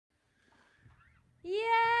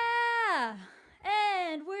Yeah!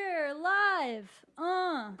 And we're live.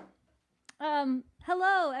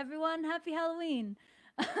 Hello everyone. Happy Halloween.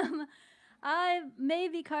 I may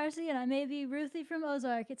be Carsey and I may be Ruthie from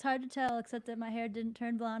Ozark. It's hard to tell except that my hair didn't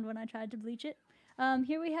turn blonde when I tried to bleach it.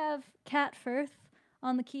 Here we have Cat Firth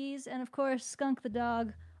on the keys and of course Skunk the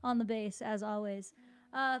dog on the bass as always.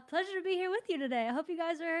 Pleasure to be here with you today. I hope you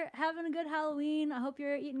guys are having a good Halloween. I hope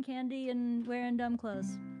you're eating candy and wearing dumb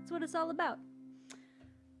clothes. That's what it's all about.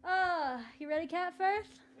 You ready, Cat Firth?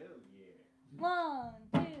 Hell yeah. 1,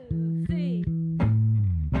 2, 3.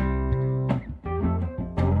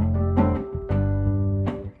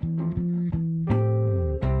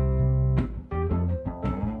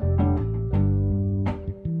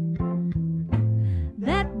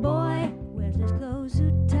 That boy wears his clothes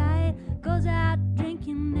so tight, goes out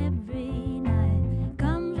drinking every night,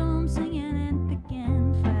 comes home singing and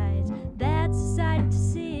picking fights. That's a sight to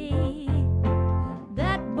see.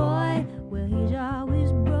 That boy, well, he's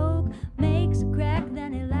always broke, makes a crack,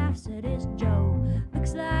 then he laughs at his joke.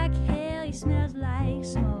 Looks like hell, he smells like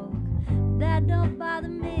smoke. But that don't bother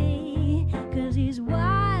me, 'cause he's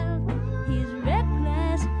wild, he's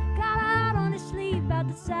reckless, got out on his sleeve about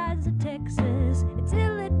the size of Texas. It's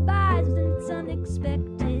ill-advised and it's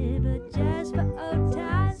unexpected, but just for old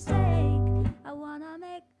time's sake, I wanna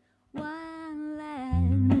make one last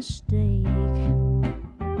mistake.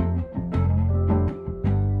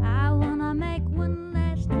 I wanna make one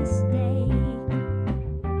last mistake.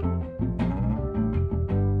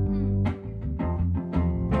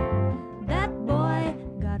 That boy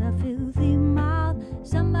got a filthy mouth.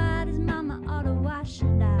 Somebody's mama ought to wash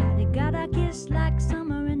it out. He got a kiss like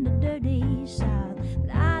summer in the dirty South.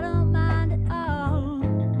 But I don't mind at all,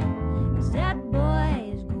 'cause that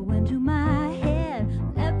boy is going to my head.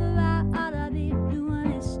 Whatever I ought to be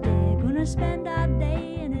doing instead. Gonna spend our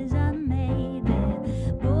day in his unmade bed.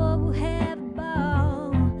 Boy, we'll have a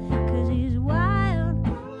ball, 'cause he's wild,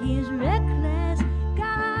 he's reckless,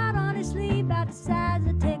 got out on his sleeve about the size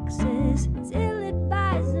of Texas. It's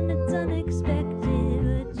ill-advised and it's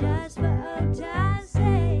unexpected, but just for old time's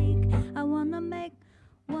sake, I wanna make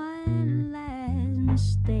one last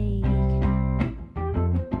mistake.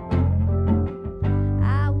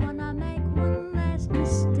 I wanna make one last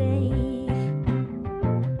mistake.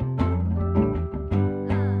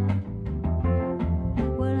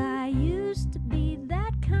 Well, I used to be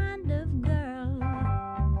that kind of girl.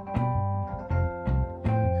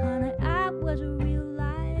 Honey, I was a real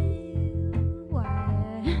live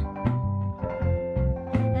wire.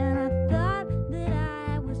 And I thought that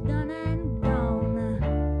I was done and gone.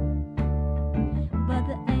 But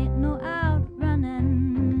there ain't no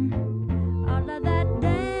outrunning all of that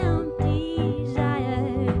damn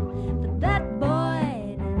desire. But that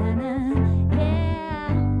boy, na-na-na,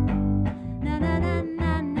 yeah.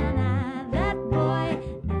 Na-na-na-na-na-na, that boy,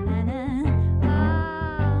 na-na-na,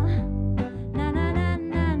 oh.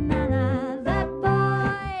 Na-na-na-na-na-na, that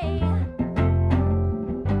boy.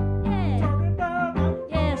 Yeah,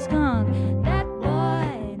 yeah, Skunk, that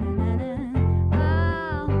boy, na-na-na,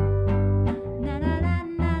 oh.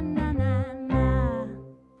 Na-na-na-na-na-na.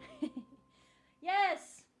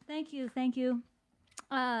 Yes, thank you.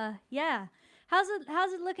 Yeah. How's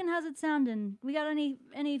it looking? How's it sounding? We got any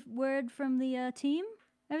word from the team?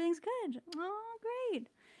 Everything's good. Oh, great.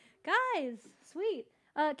 Guys, sweet.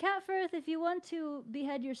 Cat Firth, if you want to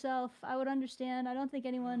behead yourself, I would understand. I don't think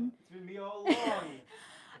anyone. It's been me all along.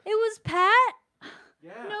 It was Pat?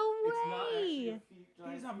 Yeah. No It's not actually way. a feet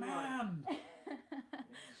like He's a one. man.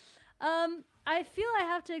 I feel I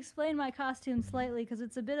have to explain my costume slightly because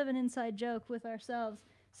it's a bit of an inside joke with ourselves.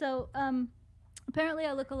 So, apparently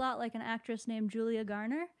I look a lot like an actress named Julia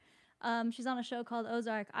Garner. She's on a show called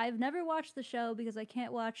Ozark. I've never watched the show because I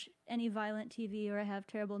can't watch any violent TV or I have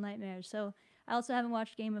terrible nightmares. So I also haven't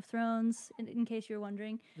watched Game of Thrones, in case you're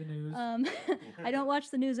wondering. The news. I don't watch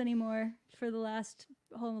the news anymore for the last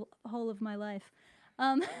whole of my life.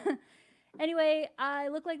 Anyway, I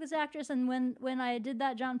look like this actress, and when I did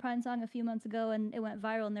that John Prine song a few months ago and it went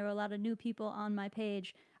viral and there were a lot of new people on my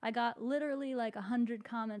page, I got literally like 100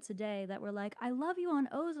 comments a day that were like, I love you on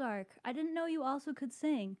Ozark. I didn't know you also could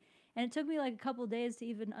sing. And it took me like a couple days to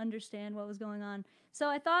even understand what was going on. So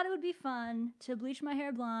I thought it would be fun to bleach my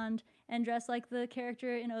hair blonde and dress like the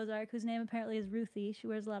character in Ozark, whose name apparently is Ruthie. She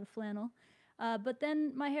wears a lot of flannel. But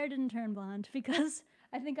then my hair didn't turn blonde because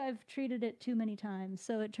I think I've treated it too many times.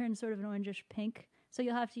 So it turned sort of an orangish pink. So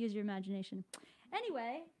you'll have to use your imagination.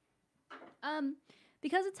 Anyway,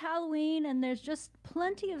 because it's Halloween and there's just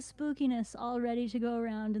plenty of spookiness all ready to go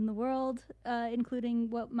around in the world, including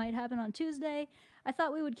what might happen on Tuesday, I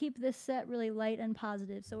thought we would keep this set really light and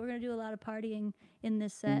positive. So we're going to do a lot of partying in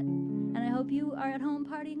this set, and I hope you are at home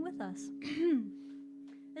partying with us.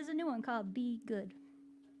 There's a new one called Be Good.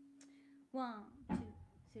 1,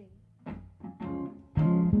 2, 3.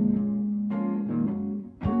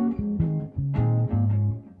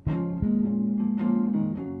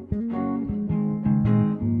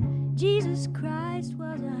 Jesus Christ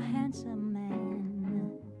was a handsome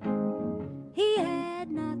man. He had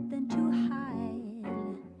nothing to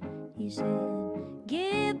hide. He said,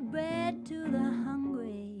 give bread to the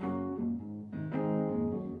hungry,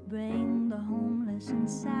 bring the homeless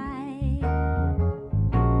inside.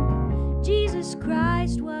 Jesus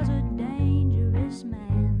Christ was a dangerous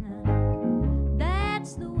man.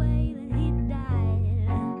 That's the way that he died,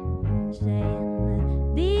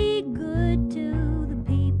 saying, be good to the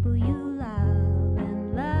people you love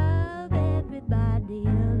and love everybody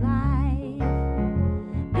alive.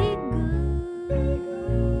 Be good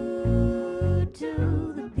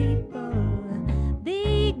to the people.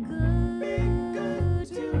 Be good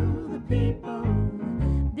to the people.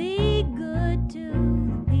 Be good to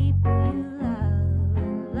the people you love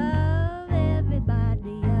and love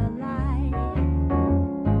everybody alive.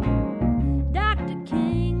 Dr.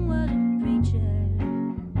 King was a preacher.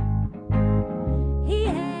 He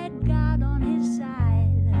had God on his side.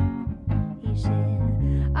 He said,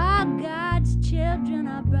 all God's children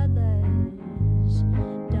are brothers.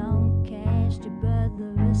 Don't cast your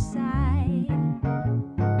brother aside.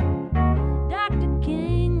 Dr.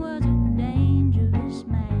 King was a dangerous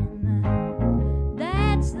man.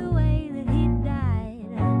 That's the way that he died,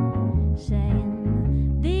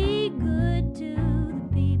 saying, be good to the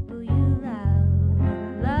people you love.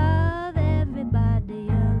 Love everybody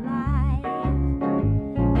alive.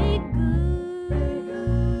 Be good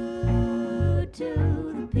to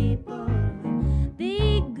the people.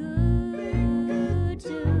 Be good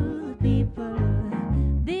to the people.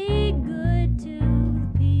 Be good to the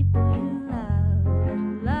people you love.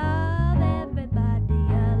 Love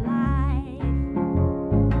everybody alive.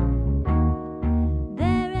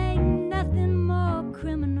 There ain't nothing more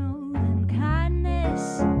criminal than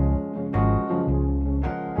kindness.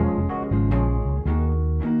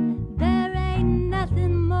 There ain't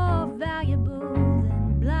nothing more valuable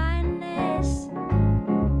than blindness.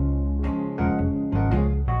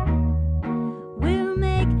 We'll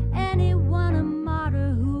make anyone a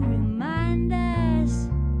martyr who remind us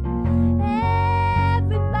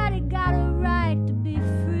everybody got a right to be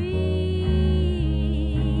free.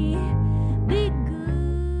 Be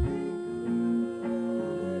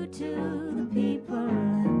good to the people.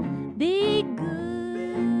 Be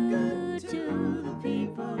good to the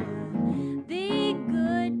people. Be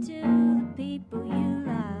good to the people you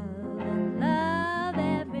love and love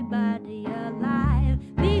everybody alive.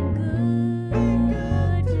 Be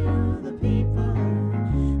good to the people.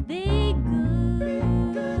 Be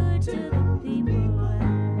good to the people.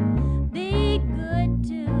 Be good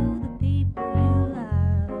to the people you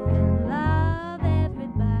love and love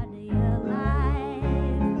everybody alive.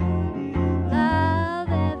 Love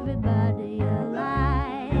everybody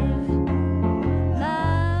alive.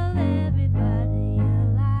 Love everybody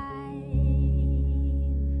alive.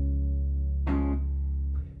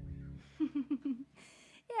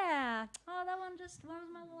 Yeah. Oh, that one just warms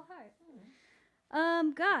my little heart.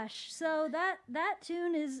 Gosh. So that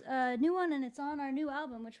tune is a new one, and it's on our new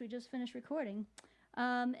album, which we just finished recording.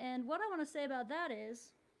 And what I want to say about that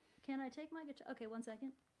is, can I take my guitar? Okay, 1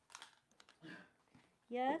 second.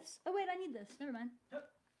 Yes. Oh wait, I need this. Never mind.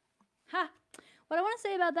 Ha. What I want to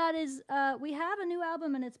say about that is, we have a new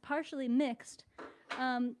album and it's partially mixed,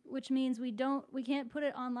 which means we can't put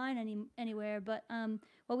it online anywhere. But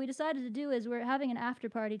what we decided to do is we're having an after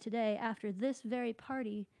party today after this very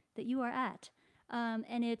party that you are at,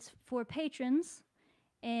 and it's for patrons,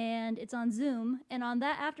 and it's on Zoom. And on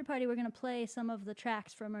that after party, we're gonna play some of the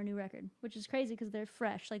tracks from our new record, which is crazy because they're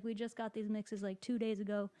fresh. Like we just got these mixes like 2 days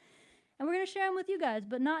ago. And we're going to share them with you guys,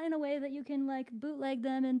 but not in a way that you can like bootleg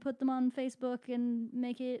them and put them on Facebook and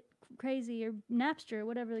make it crazy, or Napster,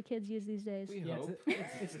 whatever the kids use these days. We Yeah, hope.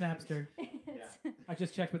 it's Napster. It's- I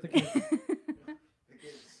just checked with the kids. The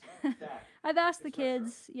kids. That. I've asked the It's retro.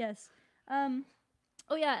 kids, yes.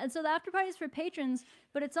 Oh yeah, and so the after party is for patrons,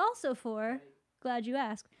 but it's also for, glad you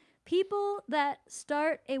asked, people that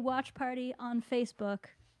start a watch party on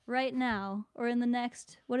Facebook right now, or in the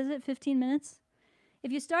next, 15 minutes?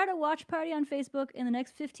 If you start a watch party on Facebook in the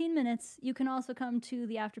next 15 minutes, you can also come to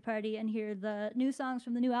the after party and hear the new songs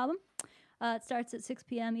from the new album. It starts at 6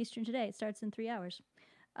 p.m. Eastern today. It starts in 3 hours.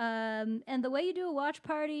 And the way you do a watch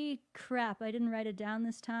party, crap, I didn't write it down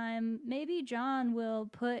this time. Maybe John will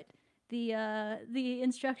put the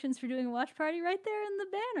instructions for doing a watch party right there in the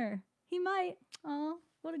banner. He might. Oh,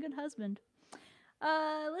 what a good husband.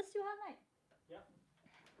 Let's do Hot Night. Yep.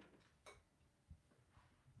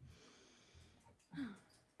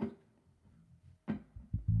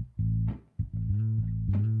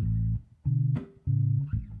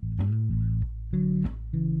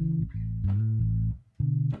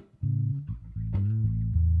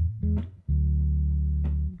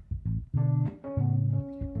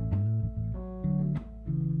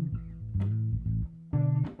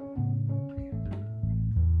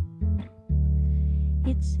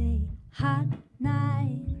 It's a hot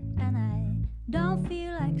night and I don't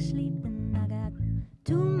feel like sleeping. I got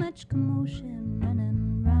too much commotion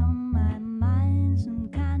running round my mind. Some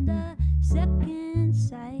kinda second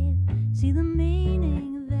sight. See the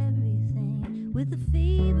meaning of everything with the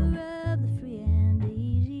fever of the free and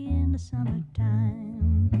easy in the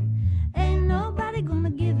summertime. Ain't nobody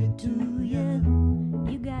gonna give it to you.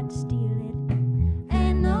 You got to steal it.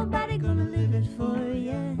 Ain't nobody gonna live it for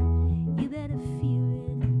you. You better feel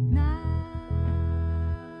it now.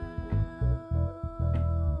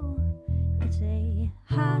 It's a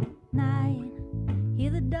hot night.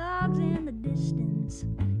 Hear the dogs in the distance.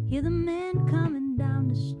 Hear the men coming down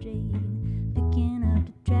the street, picking up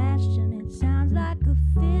the trash, and it sounds like a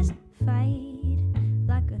fist fight,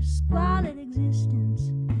 like a squalid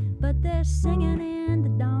existence. But they're singing in the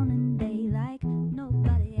dawning day like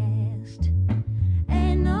nobody asked.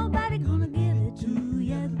 Ain't nobody gonna give it to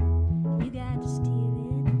you. You got to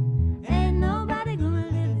steal it. Ain't nobody gonna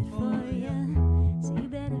live it for you. So you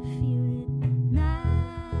better feel it now.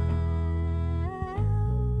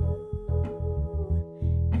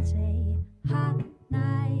 It's a hot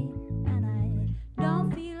night and I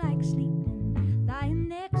don't feel like sleeping. Lying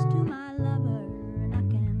next to my lover and I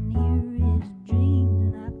can hear his dreams,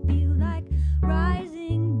 and I feel like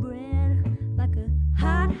rising bread, like a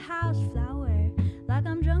hot house flower, like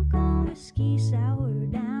I'm drunk on whiskey sour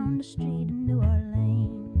down the street in New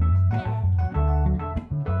Orleans. Yeah.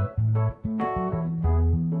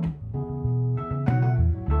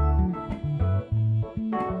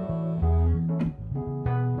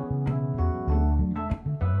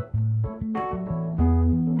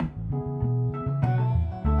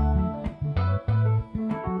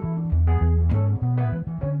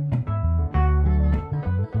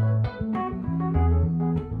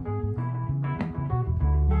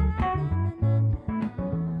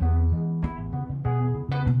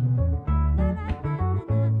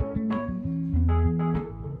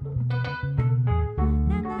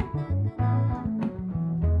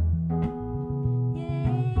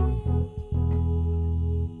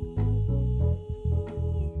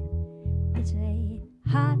 It's a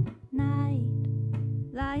hot night,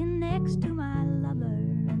 lying next to my lover,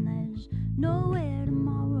 and there's nowhere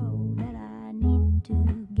tomorrow that I need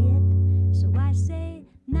to get. So I say,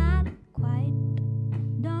 not quite.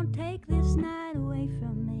 Don't take this night away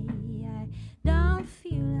from me. I don't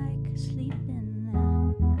feel like sleeping.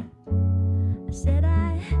 I said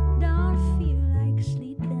I don't feel like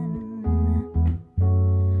sleeping.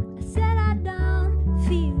 I said I don't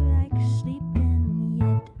feel like sleeping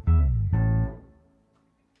yet.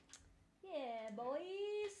 Yeah,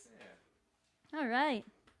 boys. All right.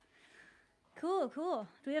 Cool, cool.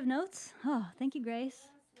 Do we have notes? Oh, thank you, Grace.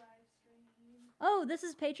 Oh, this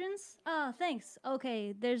is patrons? Oh, thanks.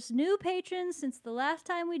 Okay, there's new patrons since the last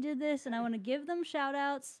time we did this, and I want to give them shout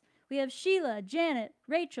outs. We have Sheila, Janet,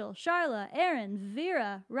 Rachel, Charla, Aaron,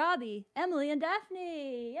 Vera, Robbie, Emily, and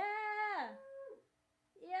Daphne. Yeah!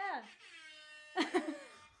 Yeah.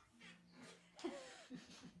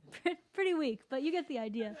 Pretty weak, but you get the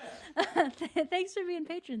idea. Thanks for being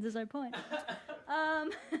patrons is our point.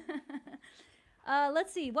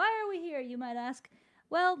 Let's see. Why are we here, you might ask?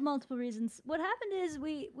 Well, multiple reasons. What happened is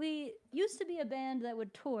we used to be a band that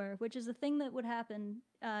would tour, which is a thing that would happen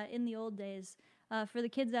in the old days. For the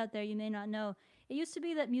kids out there, you may not know. It used to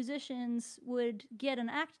be that musicians would get an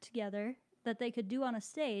act together that they could do on a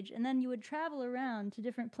stage, and then you would travel around to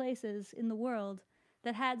different places in the world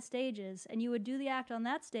that had stages, and you would do the act on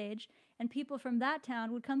that stage, and people from that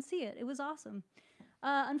town would come see it. It was awesome.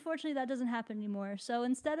 Unfortunately, that doesn't happen anymore. So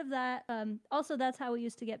instead of that, also that's how we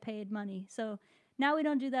used to get paid money. So now we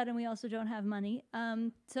don't do that, and we also don't have money.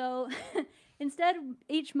 So instead,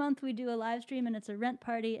 each month we do a live stream, and it's a rent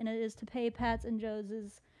party, and it is to pay Pat's and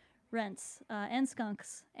Joe's rents, and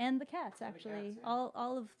Skunk's, and the cats, actually. cats, yeah.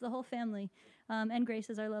 All of the whole family. and Grace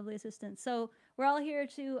is our lovely assistant. So we're all here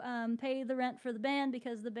to pay the rent for the band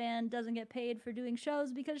because the band doesn't get paid for doing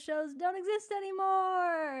shows because shows don't exist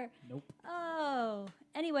anymore. Nope. Oh.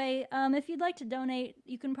 Anyway, if you'd like to donate,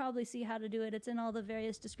 you can probably see how to do it. It's in all the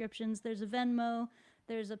various descriptions. There's a Venmo,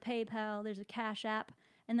 there's a PayPal, there's a Cash App,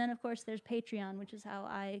 and then, of course, there's Patreon, which is how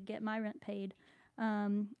I get my rent paid,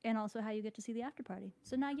 and also how you get to see the after party.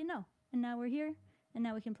 So now you know. And now we're here, and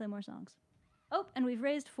now we can play more songs. Oh, and we've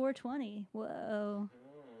raised $420. Whoa.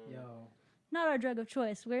 Yo. Not our drug of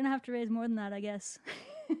choice. We're going to have to raise more than that, I guess.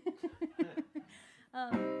 This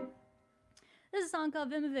is a song called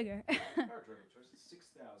Vim and Vigor. Our drug of choice is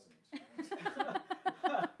 6,000.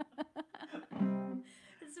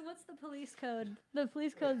 What's the police code? The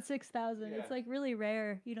police code 6,000. Yeah. It's like really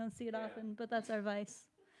rare. You don't see it Yeah. often, but that's our vice.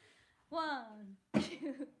 1,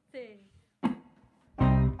 2, 3.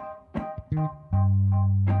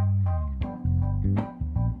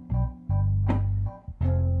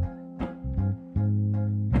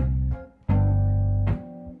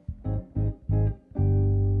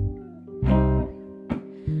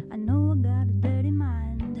 I know I got a dirty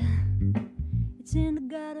mind. It's in the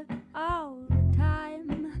gutter all the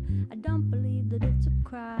time. I don't believe that it's a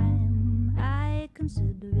crime. I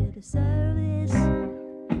consider it a service.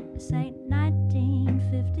 This ain't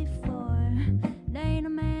 1954. It ain't a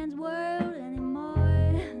man's world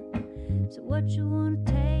anymore. So what you wanna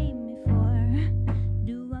take me for?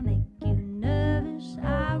 Do I make you nervous?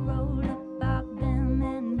 I roll up, I've been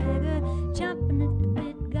and bigger, chomping at the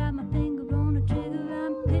bit, got my finger on the trigger.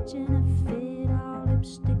 I'm pitching a fit, all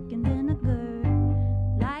lipstick and vinegar.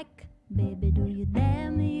 Like, baby, do you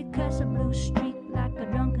dare me? Cuss a blue streak like a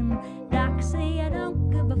drunken doxy. I don't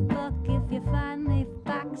give a fuck if you find me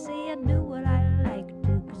foxy. I do what I like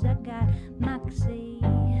to, 'cause I got moxie.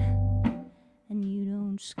 And you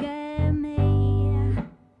don't scare me.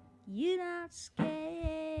 You don't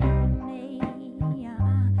scare me. No,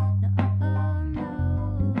 oh, no. No.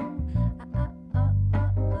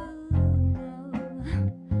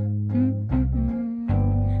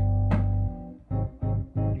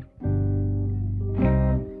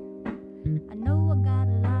 I know I got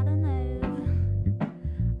a lot of nerve.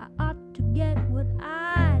 I ought to get what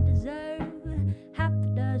I deserve. Half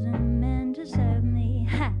a dozen men to serve me.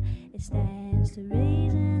 Ha! It stands to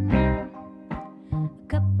reason. A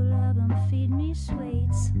couple of them feed me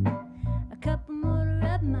sweets. A couple more to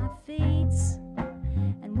rub my feet.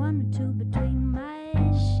 And one or two between my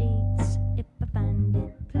sheets. If I find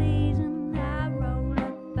it pleasing, I roll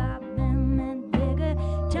up, I've been and bigger,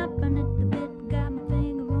 jumping at the bit, got my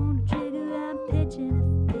finger on the trigger. I'm pitching a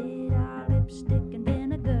fit, all lipstick and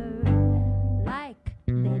vinegar. Like,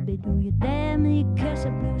 baby, do you dare me? Curse a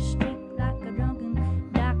blue streak like a drunken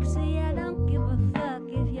doxy. I don't give a fuck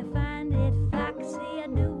if you find it foxy. I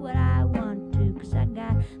do what I want to, 'cause I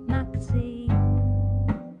got moxie.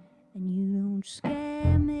 And you don't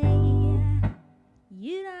scare me.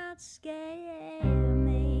 You don't scare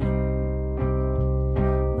me.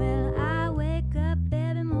 Well, I wake up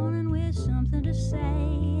every morning with something to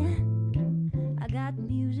say. I got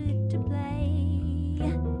music to play.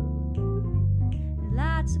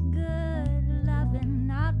 Lots of good loving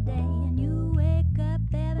all day. And you wake up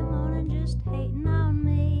every morning just hating on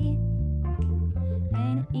me.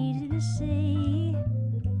 Ain't it easy to see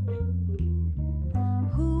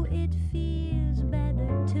who it feels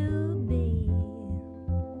better to be?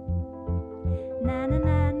 Na na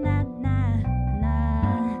na na na na.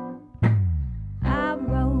 I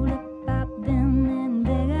roll up, I've been and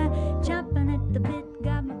bigger, chomping at the bit,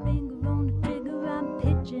 got my finger on the trigger. I'm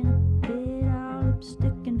pitching a bit, all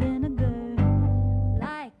lipstick and vinegar.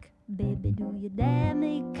 Like, baby, do you dare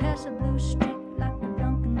me? Cuss a blue streak like a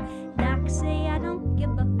drunken doxy. I don't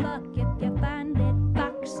give a fuck if you find it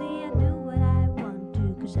foxy. I do what I want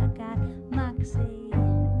to, 'cause I got moxie.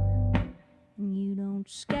 And you don't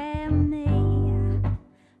scare me.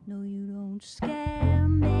 No, you don't scare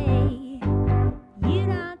me. You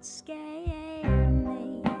don't scare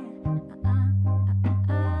me.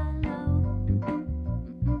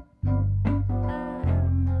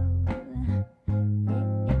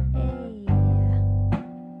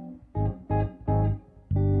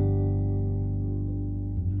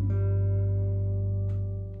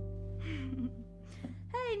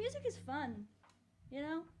 Hey, music is fun. You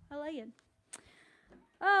know, I like it.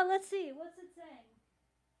 Oh, let's see. What's it saying?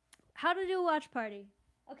 How to do a watch party.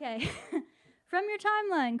 Okay. From your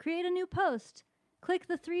timeline, create a new post. Click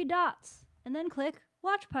the 3 dots, and then click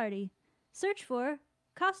Watch Party. Search for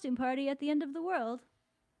Costume Party at the End of the World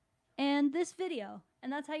and this video,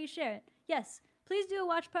 and that's how you share it. Yes, please do a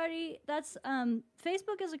watch party. That's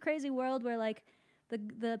Facebook is a crazy world where, like,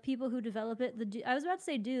 the people who develop it. I was about to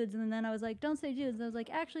say dudes, and then I was like, don't say dudes. And I was like,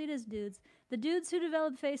 actually, it is dudes. The dudes who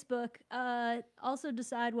develop Facebook also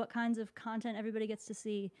decide what kinds of content everybody gets to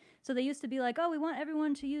see. So they used to be like, oh, we want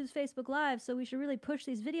everyone to use Facebook Live, so we should really push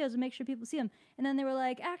these videos and make sure people see them. And then they were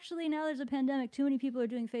like, actually, now there's a pandemic. Too many people are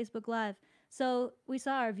doing Facebook Live. So we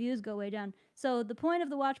saw our views go way down. So the point of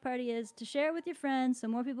the watch party is to share it with your friends so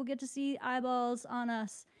more people get to see eyeballs on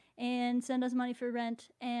us and send us money for rent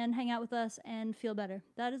and hang out with us and feel better.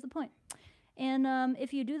 That is the point. And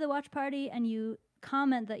if you do the watch party and you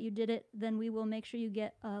comment that you did it, then we will make sure you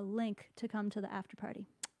get a link to come to the after party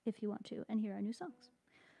if you want to and hear our new songs.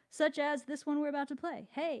 Such as this one we're about to play.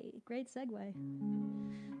 Hey, great segue.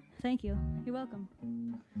 Thank you. You're welcome.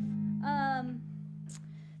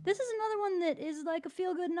 This is another one that is like a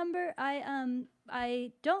feel-good number.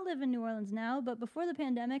 I don't live in New Orleans now, but before the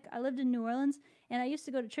pandemic, I lived in New Orleans, and I used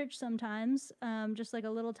to go to church sometimes, just like a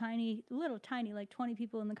little tiny, like 20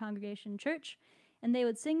 people in the congregation church, and they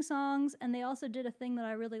would sing songs, and they also did a thing that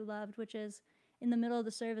I really loved, which is in the middle of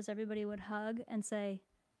the service, everybody would hug and say,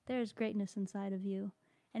 "There's greatness inside of you."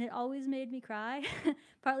 And it always made me cry,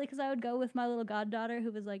 partly because I would go with my little goddaughter,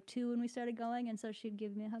 who was like 2 when we started going, and so she'd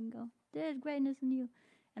give me a hug and go, "There's greatness in you."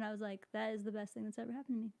 And I was like, that is the best thing that's ever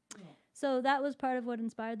happened to me. Oh. So that was part of what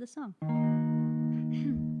inspired the song.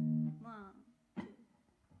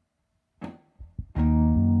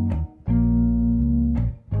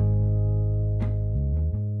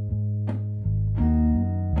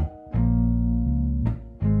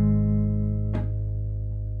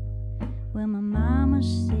 Well, my mama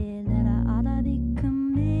said that I ought to be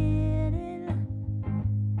committed,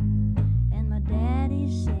 and my daddy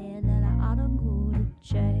said that I ought to go to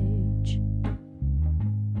church,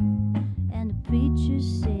 and the preacher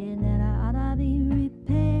said that I ought to be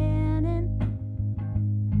repentant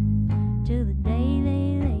till the day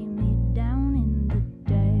they lay me down in the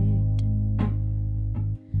dirt.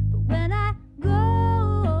 But when I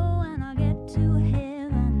go and I get to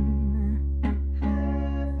heaven,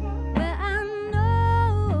 where I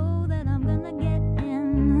know that I'm gonna get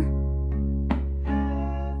in,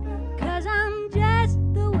 'cause I'm just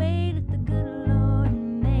the way that the good Lord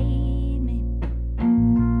made me.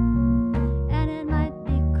 And it might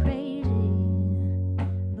be crazy,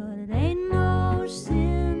 but it ain't no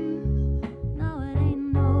sin. No, it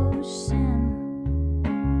ain't no sin.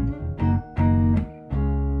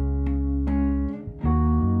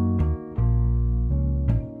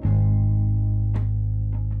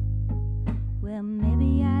 Well,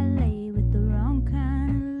 maybe I lay with the wrong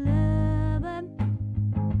kind of lover,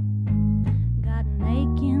 got an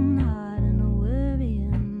aching heart and a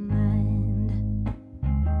worrying mind,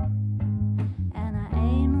 and I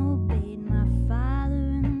ain't obeyed my father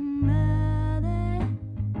and mother,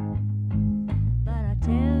 but I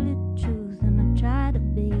tell the truth and I try to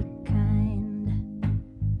be kind.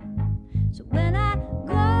 So when I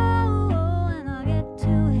go and I get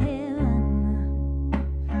to heaven,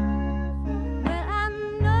 where I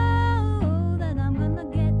know that I'm gonna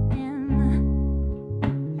get in,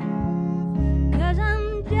 'cause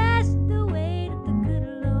I'm just the way that the good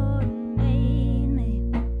Lord made me.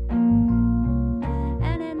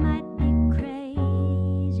 And it might be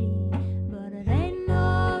crazy, but it ain't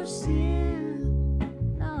no sin.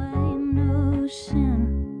 No, it ain't no sin.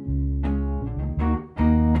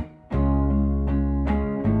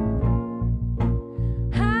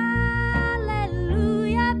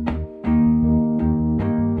 Hallelujah.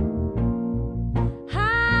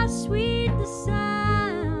 How sweet the sound.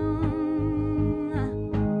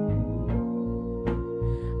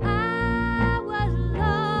 I was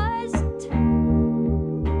lost,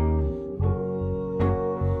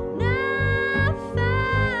 now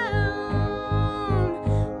found.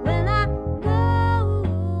 When I go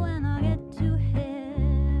and I get to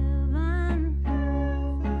heaven,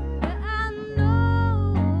 where I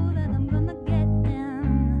know that I'm gonna get in,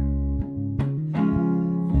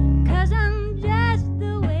 'cause I'm just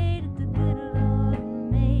the way that the good Lord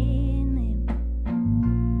made me.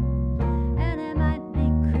 And it might be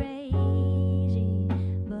crazy,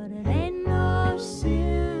 but it ain't no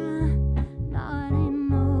sin. No, it ain't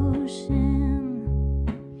no sin.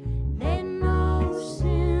 It ain't no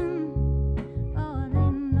sin. Oh, it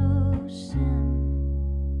ain't no sin.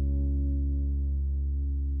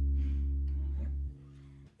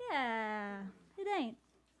 Yeah, it ain't.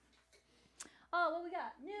 Oh, what we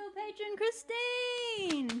got? New patron,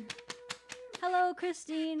 Christine! Hello,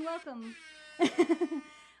 Christine. Welcome.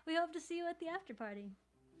 We hope to see you at the after party.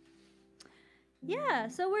 Yeah,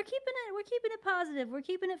 so we're keeping it positive. We're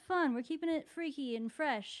keeping it fun. We're keeping it freaky and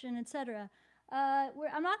fresh and etc.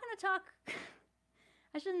 I'm not going to talk.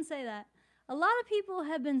 I shouldn't say that. A lot of people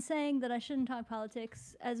have been saying that I shouldn't talk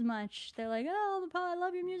politics as much. They're like, oh, I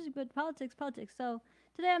love your music, but politics, politics. So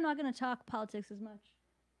today I'm not going to talk politics as much.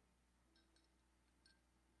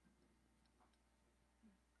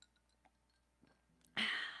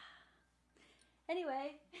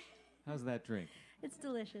 Anyway, How's that drink? it's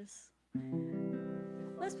delicious.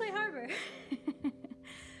 Let's play Harbor.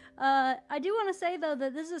 I do want to say, though,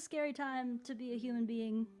 that this is a scary time to be a human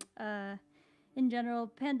being. In general,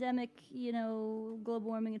 pandemic, global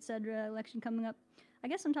warming, etc., election coming up. I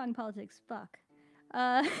guess I'm talking politics. Fuck.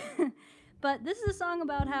 But this is a song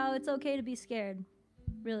about how it's okay to be scared,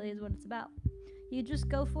 really is what it's about. You just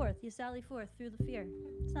go forth. You sally forth through the fear.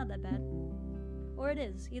 It's not that bad. Or it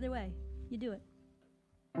is. Either way, you do it.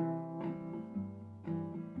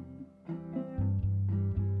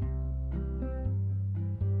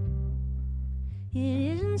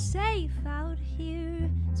 It isn't safe out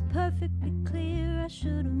here, it's perfectly clear. I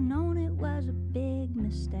should have known it was a big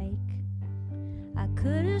mistake. I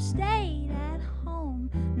could have stayed at home,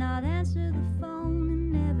 not answered the phone,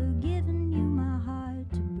 and never given you my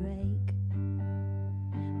heart to break.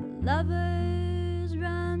 But lovers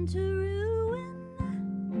run to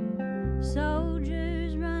ruin,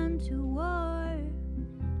 soldiers run to war.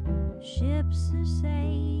 Ships are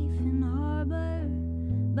safe in harbor,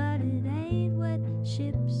 but it ain't what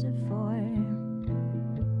ships are for.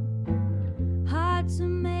 Hearts are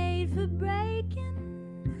made for breaking.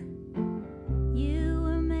 You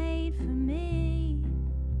were made for me.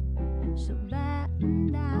 So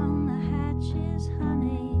batten down the hatches,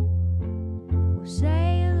 honey. We'll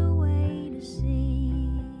sail away to sea.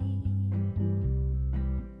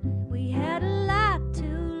 We had a lot to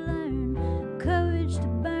learn, courage to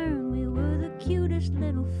burn. We were the cutest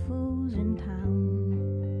little fools in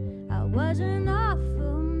town. I wasn't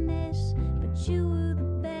awful, miss, but you were the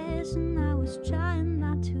best, and I was trying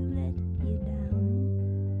not to let you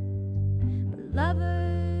down. But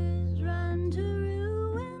lovers run to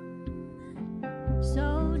ruin,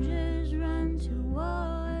 soldiers run to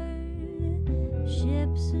war.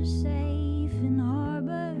 Ships are safe in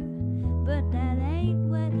harbor, but that ain't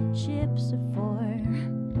what ships are for.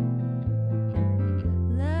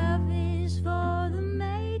 Love is for the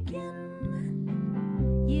making.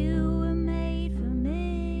 You were made for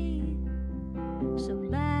me. So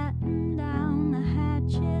batten down the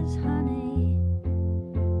hatches, honey.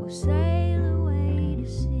 We'll sail away to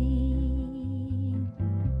sea.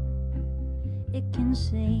 It can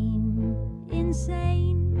seem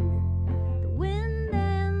insane, the wind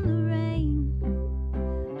and the rain,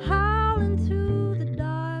 howling through the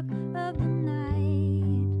dark of the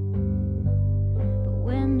night. But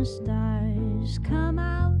when the stars come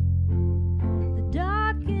out, the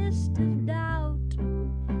darkest of doubt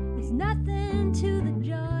is nothing to the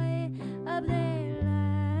joy of their light.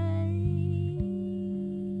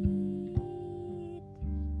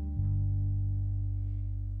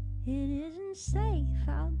 It isn't safe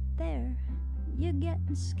out there. You're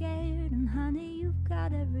getting scared, and honey, you've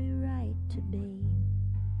got every right to be.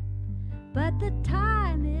 But the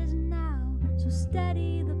time is now, so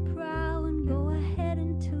steady the prow and go ahead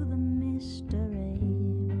into the mystery.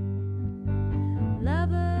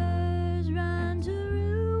 Lovers run to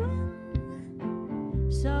ruin,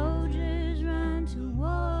 soldiers run to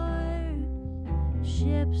war.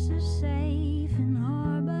 Ships are safe in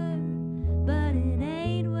harbor, but it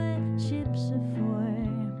ain't what ships are for.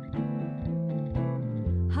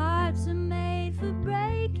 Hearts are made for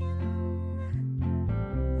breaking.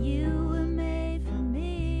 You were made for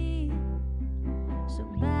me. So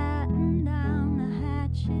batten down the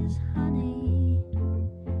hatches, honey.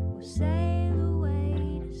 We'll sail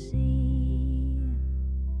away to sea.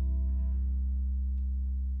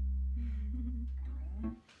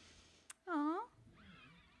 Aw.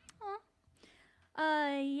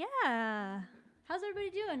 Yeah. How's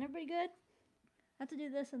everybody doing? Everybody good? I have to do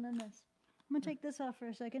this and then this. I'm gonna take this off for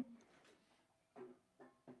a second.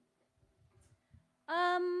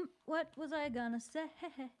 What was I gonna say?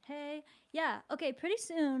 Yeah, okay, pretty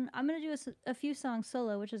soon I'm gonna do a few songs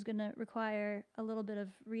solo, which is gonna require a little bit of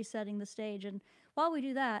resetting the stage. And while we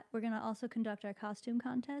do that, we're gonna also conduct our costume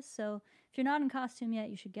contest. So if you're not in costume yet,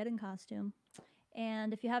 you should get in costume.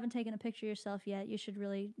 And if you haven't taken a picture yourself yet, you should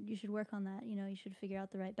work on that. You should figure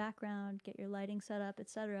out the right background, get your lighting set up,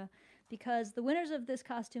 etc. Because the winners of this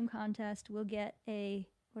costume contest will get a,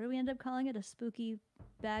 what do we end up calling it? A spooky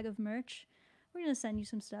bag of merch. We're going to send you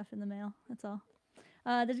some stuff in the mail. That's all.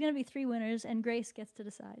 There's going to be 3 winners, and Grace gets to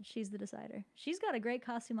decide. She's the decider. She's got a great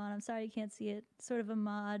costume on. I'm sorry you can't see it. Sort of a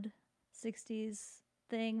mod 60s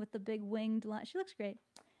thing with the big winged line. She looks great.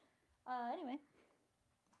 Anyway,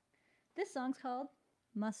 this song's called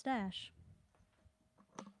Mustache.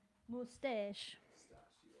 mustache.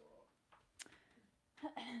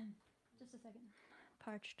 Just a second.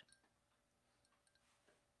 Parched.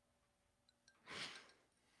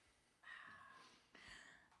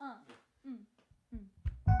 Mm, mm.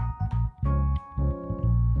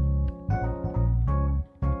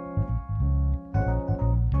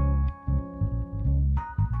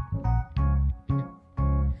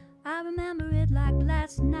 I remember it like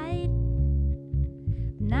last night.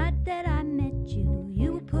 The night that I met you,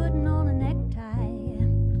 you were putting on a necktie.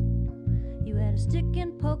 You had a stick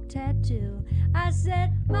and poke tattoo. I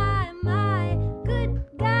said, my, good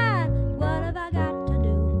God, what have I got to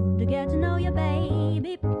do to get to know you,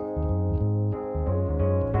 baby?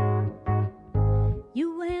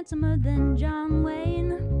 You were handsomer than John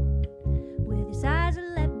Wayne, with your size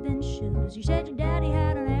 11 shoes. You said your daddy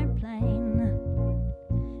had an airplane,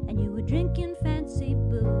 and you were drinking fancy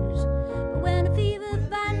booze. But when the fever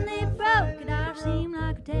finally broke, it all seemed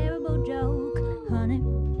like a terrible joke. Honey,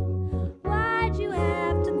 why'd you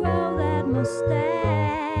have to grow that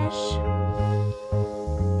mustache?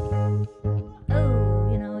 Oh,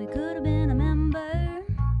 you know, you could have been a member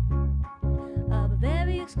of a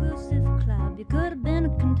very exclusive club. You could have been a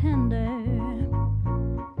contender.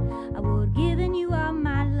 I would have given you all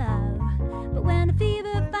my love. But when the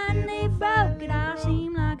fever finally broke, it all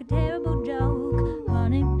seemed like a terrible joke.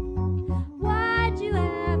 Honey, why'd you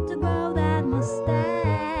have to grow that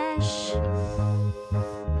mustache?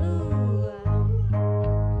 Ooh.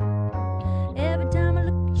 Every time I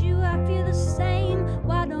look at you, I feel the same.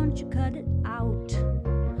 Why don't you cut it out?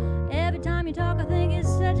 Every time you talk, I think it's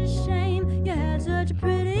such a shame. You had such a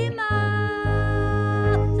pretty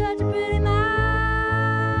mouth, such a pretty mouth.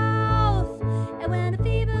 And when the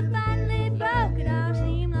fever finally broke, it all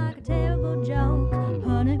seemed like a terrible joke.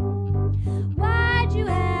 Honey, why'd you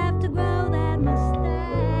have to grow that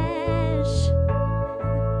mustache?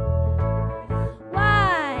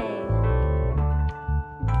 Why?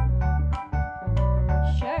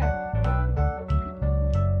 Sure.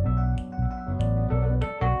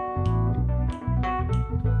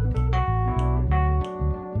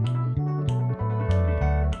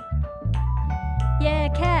 Yeah,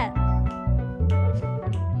 cat.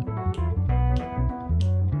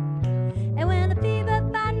 And when the fever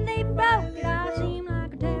finally broke, it all seemed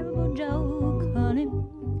like a terrible joke. Honey,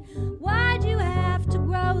 why'd you have to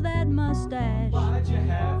grow that mustache? Why'd you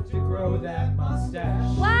have to grow that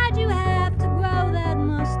mustache? Why'd you have to grow that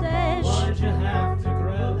mustache? Why'd you have to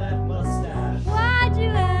grow that mustache? Why'd you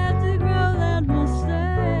have to grow that mustache?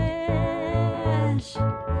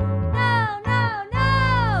 No, no,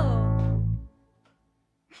 no!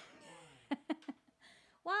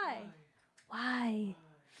 Why? Why?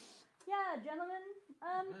 Yeah, gentlemen.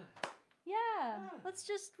 Yeah.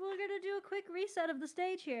 We're gonna do a quick reset of the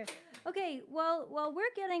stage here. Okay, well, while we're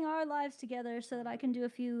getting our lives together so that I can do a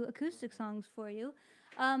few acoustic songs for you,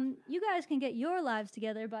 you guys can get your lives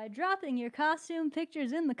together by dropping your costume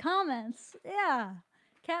pictures in the comments. Yeah.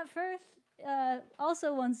 Cat Firth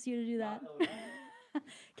also wants you to do that.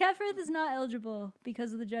 Cat Firth is not eligible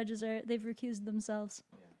because the judges they've recused themselves.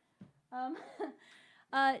 Can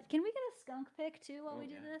we get a skunk pic too while we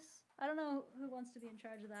do this? I don't know who wants to be in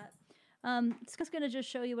charge of that. It's just gonna just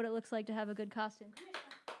show you what it looks like to have a good costume. Come here,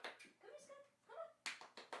 skunk. Come here,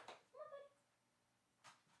 skunk. Come on.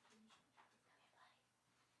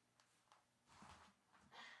 Come on,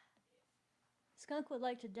 buddy. Skunk would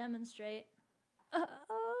like to demonstrate. Oh,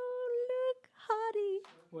 look, hottie.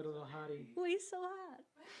 What a little hottie. We so hot.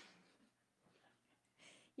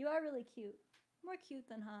 You are really cute. More cute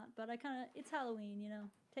than hot, but it's Halloween, you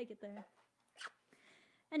know. Take it there.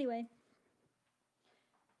 Anyway.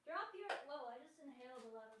 Whoa, I just inhaled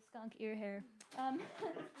a lot of skunk ear hair. So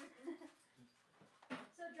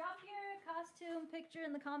drop your costume picture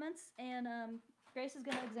in the comments, and Grace is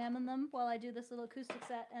going to examine them while I do this little acoustic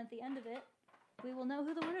set, and at the end of it, we will know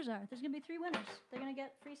who the winners are. There's going to be 3 winners. They're going to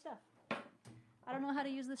get free stuff. I don't know how to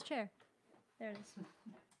use this chair. There it is.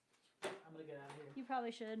 I'm gonna get out of here. You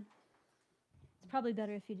probably should. It's probably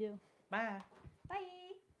better if you do. Bye. Bye!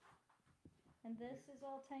 And this is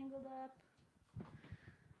all tangled up.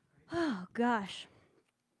 Oh, gosh.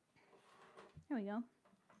 There we go.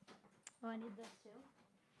 Oh, I need this too.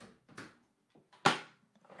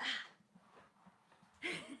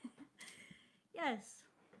 Yes.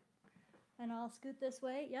 And I'll scoot this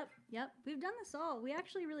way. Yep. We've done this all. We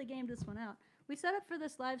actually really gamed this one out. We set up for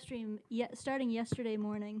this live stream starting yesterday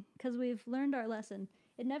morning because we've learned our lesson.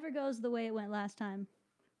 It never goes the way it went last time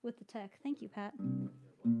with the tech. Thank you, Pat.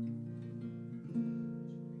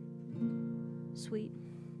 Sweet.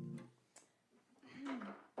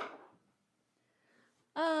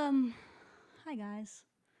 Hi guys.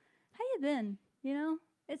 been? You know,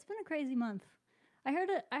 it's been a crazy month. I heard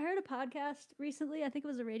a podcast recently, I think it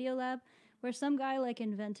was a Radio Lab, where some guy like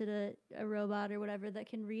invented a robot or whatever that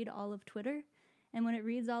can read all of Twitter. And when it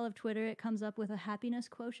reads all of Twitter, it comes up with a happiness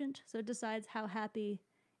quotient. So it decides how happy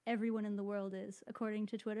everyone in the world is, according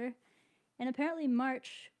to Twitter. And apparently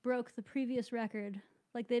March broke the previous record.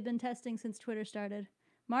 Like they've been testing since Twitter started.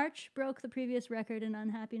 March broke the previous record in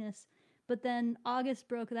unhappiness. But then August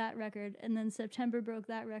broke that record. And then September broke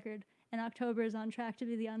that record. And October is on track to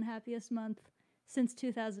be the unhappiest month since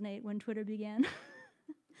 2008 when Twitter began.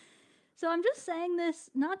 So I'm just saying this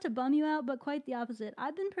not to bum you out, but quite the opposite.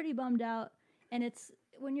 I've been pretty bummed out, and it's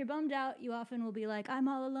when you're bummed out, you often will be like, I'm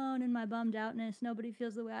all alone in my bummed outness. Nobody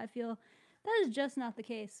feels the way I feel. That is just not the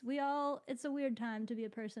case. It's a weird time to be a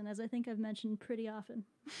person, as I think I've mentioned pretty often.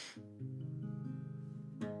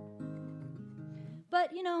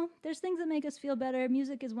 But, you know, there's things that make us feel better.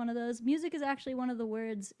 Music is one of those. Music is actually one of the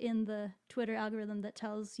words in the Twitter algorithm that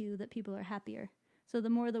tells you that people are happier. So the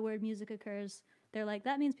more the word music occurs, they're like,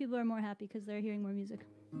 that means people are more happy because they're hearing more music.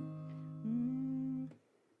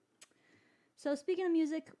 So speaking of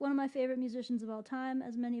music, one of my favorite musicians of all time,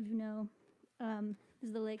 as many of you know,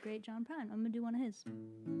 is the late, great John Prine. I'm going to do one of his.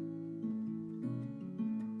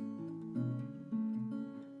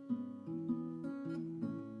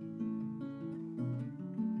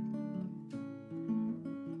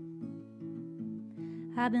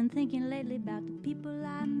 I've been thinking lately about the people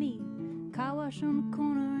I meet. Car wash on the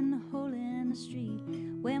corner and the hole in the street,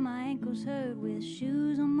 where my ankles hurt with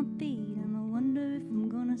shoes on my feet, and I wonder if I'm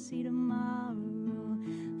gonna see tomorrow.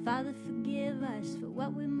 Father, forgive us for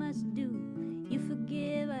what we must do. You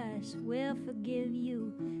forgive us, we'll forgive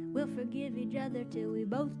you. We'll forgive each other till we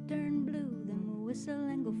both turn blue. Then we'll whistle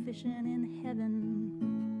and go fishing in heaven.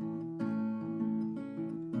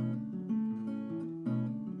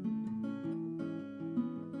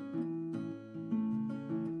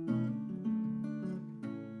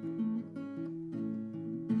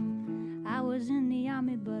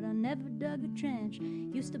 But I never dug a trench.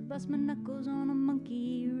 Used to bust my knuckles on a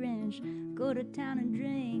monkey wrench. Go to town and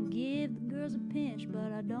drink, give the girls a pinch,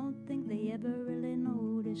 but I don't think they ever really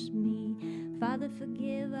noticed me. Father,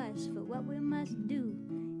 forgive us for what we must do.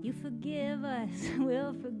 You forgive us,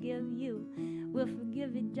 we'll forgive you. We'll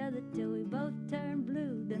forgive each other till we both turn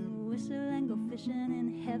blue. Then we'll whistle and go fishing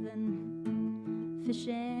in heaven. Fish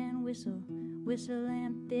and whistle, whistle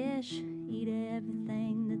and fish. Eat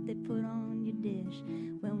everything that they put on your dish.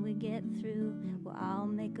 When we get through, we'll all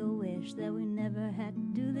make a wish that we never had to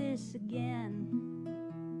do this again.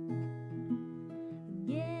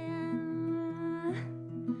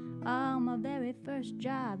 Oh, my very first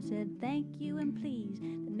job said thank you and please.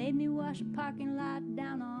 They made me wash a parking lot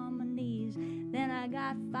down on my knees. Then I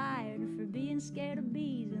got fired for being scared of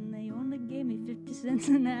bees, and they only gave me 50 cents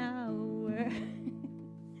an hour.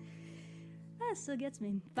 That still gets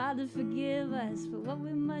me. Father, forgive us for what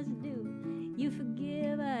we must do. You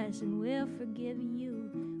forgive us and we'll forgive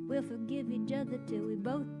you. We'll forgive each other till we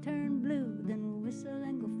both turn blue. Then we'll whistle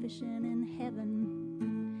and go fishing in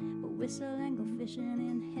heaven. We'll whistle and go fishing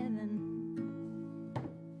in heaven.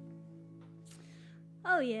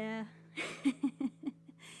 Oh yeah.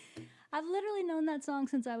 I've literally known that song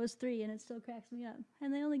since I was 3, and it still cracks me up.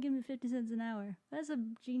 And they only give me 50 cents an hour. That's a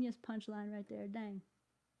genius punchline right there. Dang.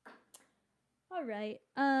 All right.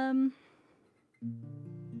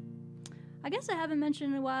 I guess I haven't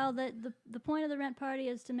mentioned in a while that the point of the rent party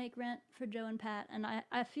is to make rent for Joe and Pat, and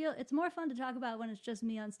I feel it's more fun to talk about when it's just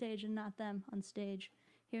me on stage and not them on stage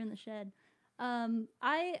here in the shed.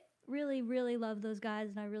 I really, really love those guys,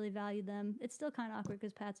 and I really value them. It's still kind of awkward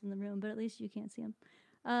because Pat's in the room, but at least you can't see him.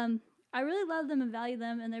 I really love them and value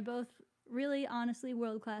them, and they're both really, honestly,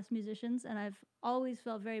 world-class musicians, and I've always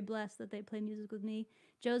felt very blessed that they play music with me.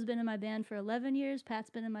 Joe's been in my band for 11 years, Pat's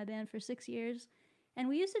been in my band for 6 years, and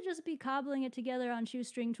we used to just be cobbling it together on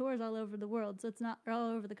shoestring tours all over the world, so it's not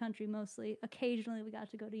all over the country mostly. Occasionally we got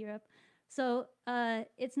to go to Europe. So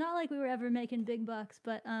it's not like we were ever making big bucks,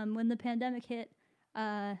 but when the pandemic hit,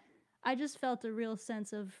 I just felt a real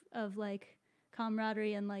sense of like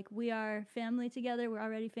camaraderie and like we are family together. We're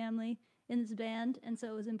already family in this band, and so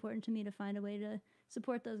it was important to me to find a way to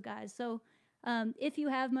support those guys. So if you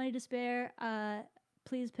have money to spare,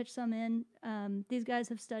 please pitch some in. These guys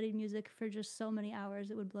have studied music for just so many hours,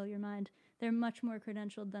 it would blow your mind. They're much more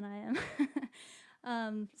credentialed than I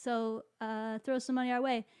am. So throw some money our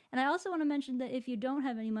way. And I also want to mention that if you don't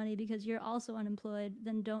have any money because you're also unemployed,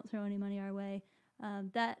 then don't throw any money our way.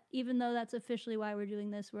 That even though that's officially why we're doing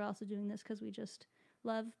this, we're also doing this because we just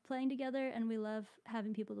love playing together and we love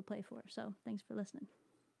having people to play for. So thanks for listening.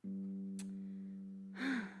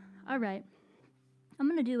 All right. I'm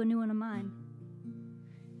gonna do a new one of mine,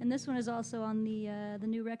 and this one is also on the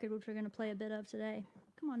new record, which we're gonna play a bit of today.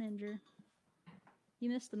 Come on, Andrew. You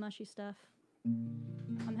missed the mushy stuff.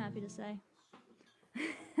 I'm happy to say.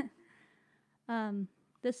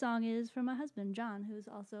 This song is from my husband, John, who's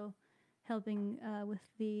also helping with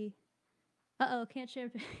the. Can't share.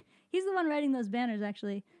 He's the one writing those banners,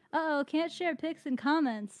 actually. Can't share pics and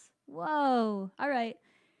comments. Whoa. All right.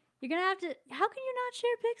 You're going to have to. How can you not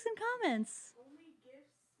share pics and comments? Only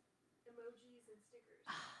gifts, emojis, and stickers.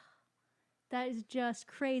 That is just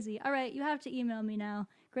crazy. All right. You have to email me now.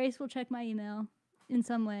 Grace will check my email in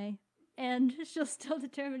some way, and she'll still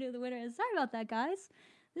determine who the winner is. Sorry about that, guys.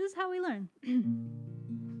 This is how we learn.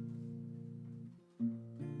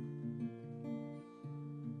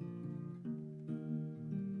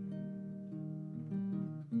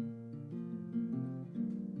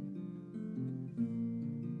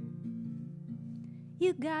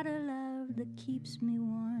 You got a love that keeps me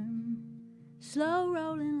warm, slow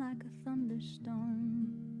rolling like a thunderstorm,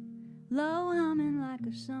 low humming like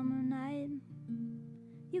a summer night.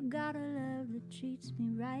 You got a love that treats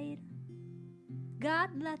me right, got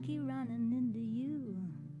lucky running into you,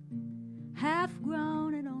 half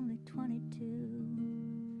grown at only 22.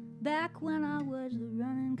 Back when I was the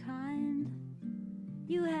running kind,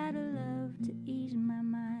 you had a love to ease my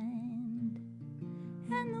mind,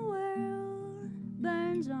 and the world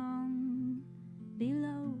burns on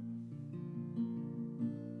below.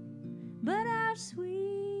 But how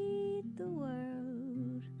sweet the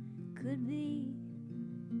world could be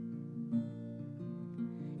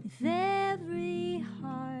if every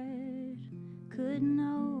heart could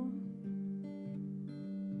know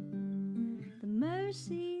the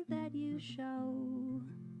mercy that you show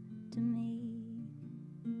to me.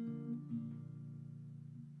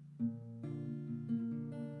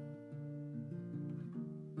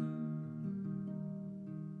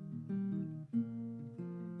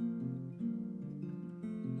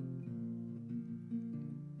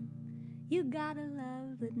 You got a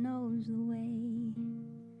love that knows the way,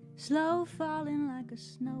 slow falling like a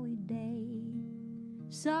snowy day,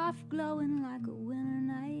 soft glowing like a winter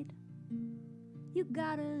night. You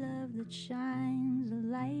got a love that shines a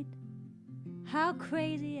light. How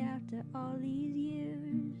crazy after all these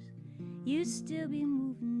years, you still be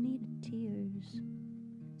moving me to tears.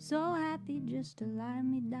 So happy just to lie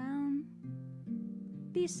me down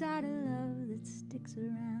beside a love that sticks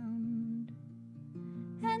around.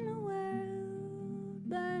 And the world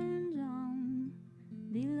burns on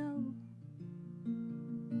below.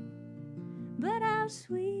 But how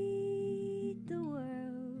sweet the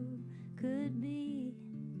world could be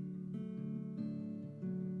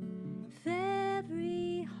if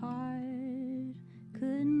every heart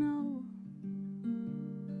could know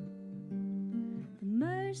the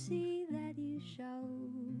mercy that you show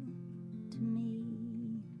to me.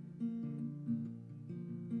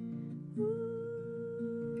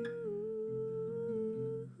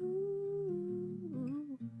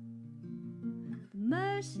 The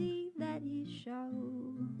mercy that you show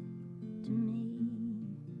to me.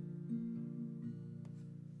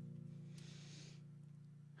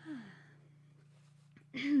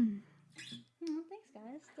 Oh, thanks,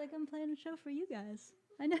 guys. It's like I'm playing a show for you guys.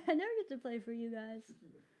 I never get to play for you guys.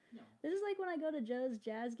 No. This is like when I go to Joe's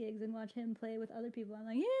jazz gigs and watch him play with other people. I'm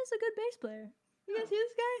like, yeah, he's a good bass player. You guys see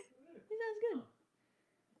this guy? He sounds good.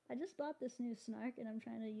 I just bought this new Snark and I'm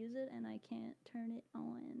trying to use it and I can't turn it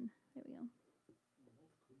on. There we go.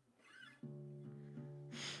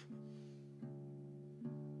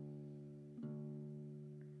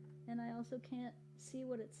 And I also can't see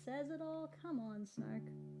what it says at all. Come on, Snark.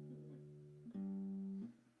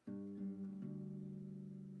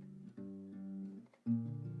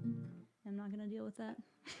 I'm not going to deal with that.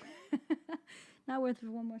 Not worth it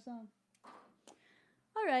for one more song.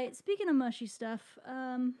 All right, speaking of mushy stuff,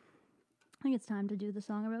 I think it's time to do the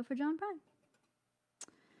song I wrote for John Prine.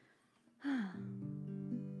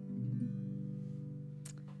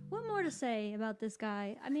 What more to say about this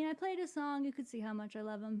guy? I mean, I played his song. You could see how much I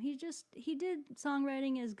love him. He did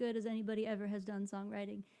songwriting as good as anybody ever has done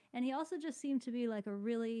songwriting. And he also just seemed to be like a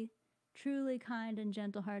really, truly kind and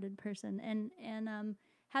gentle-hearted person. And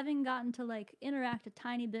having gotten to like interact a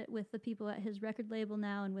tiny bit with the people at his record label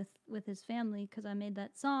now and with his family, because I made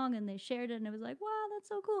that song and they shared it and it was like, wow, that's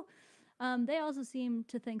so cool. They also seemed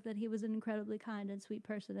to think that he was an incredibly kind and sweet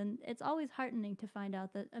person. And it's always heartening to find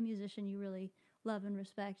out that a musician you really love and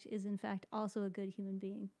respect is in fact also a good human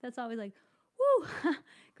being. That's always like, woo,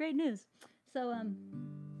 great news. So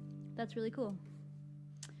that's really cool.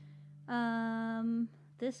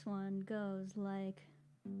 This one goes like,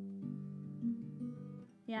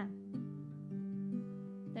 yeah.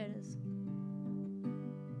 There it is.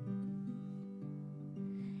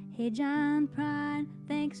 Hey John Prine,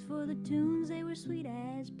 thanks for the tunes, they were sweet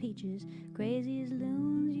as peaches, crazy as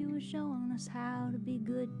loons, you were showing us how to be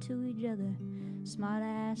good to each other. Smart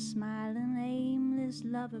ass, smiling, aimless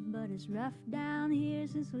lover, but it's rough down here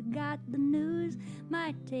since we got the news.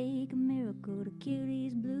 Might take a miracle to cure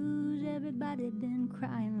these blues. Everybody been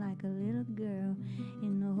crying like a little girl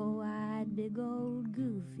in the whole wide, big old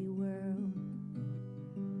goofy world.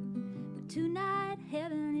 But tonight,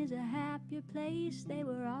 heaven is a happier place. They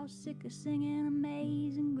were all sick of singing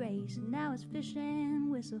Amazing Grace, and now it's fish and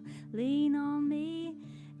whistle, lean on me.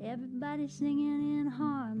 Everybody singing in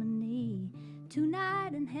harmony.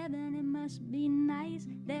 Tonight in heaven it must be nice.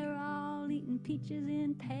 They're all eating peaches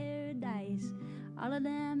in paradise. All of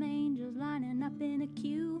them angels lining up in a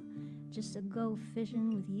queue just to go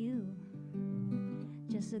fishing with you.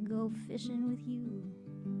 Just to go fishing with you.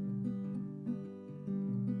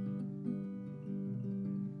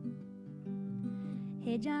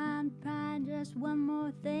 Hey John Prine, just one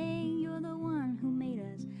more thing. You're the one who made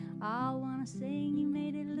us all wanna sing. You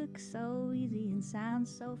made it look so easy and sound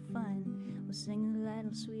so fun. We'll sing a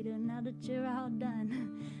little sweeter now that you're all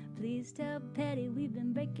done. Please tell Petty we've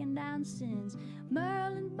been breaking down since.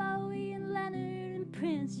 Merle and Bowie and Leonard and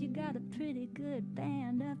Prince. You got a pretty good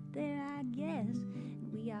band up there, I guess.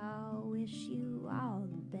 We all wish you all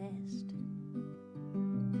the best.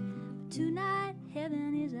 Tonight,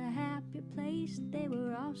 heaven is a happier place. They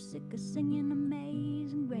were all sick of singing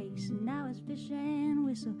Amazing Grace, and now it's fish and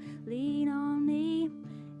whistle, lean on me.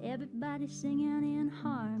 Everybody singing in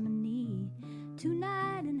harmony.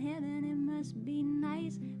 Tonight in heaven it must be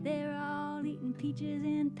nice. They're all eating peaches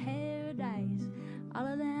in paradise. All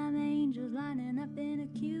of them angels lining up in a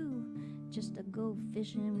queue just to go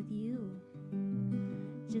fishing with you.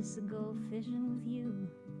 Just to go fishing with you.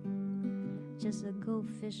 Just to go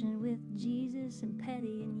fishing with Jesus and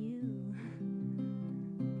Petty and you.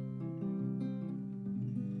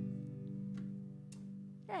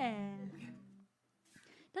 Yeah.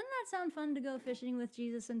 Doesn't that sound fun to go fishing with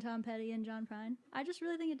Jesus and Tom Petty and John Prine? I just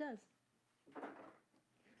really think it does.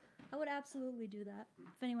 I would absolutely do that,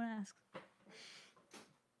 if anyone asks.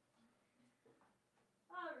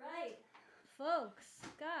 All right, folks,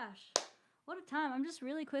 gosh, what a time. I'm just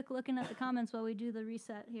really quick looking at the comments while we do the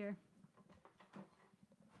reset here.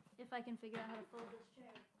 If I can figure out how to fold this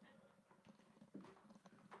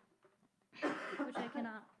chair. Which I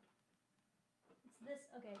cannot. It's this,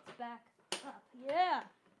 okay, it's back up. Yeah!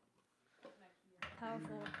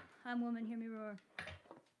 Powerful. I'm woman, hear me roar.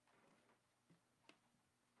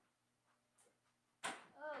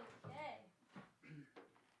 Okay.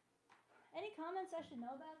 Any comments I should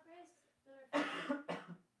know about, Grace?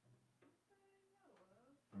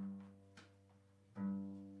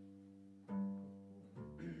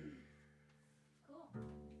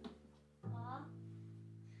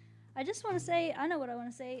 I just want to say, I know what I want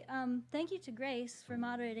to say. Thank you to Grace for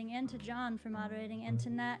moderating, and to John for moderating, and to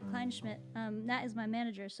Nat Kleinschmidt. Nat is my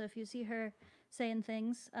manager, so if you see her saying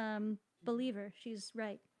things, believe her. She's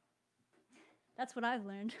right. That's what I've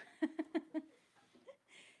learned.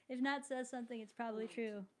 If Nat says something, it's probably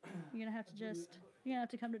true. You're gonna have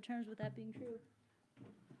to come to terms with that being true.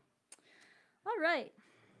 All right.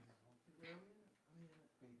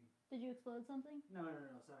 Did you explode something? No,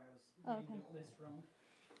 sorry. I was reading the list wrong.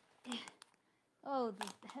 Oh, the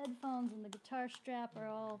headphones and the guitar strap are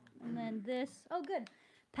all, and then this. Oh, good.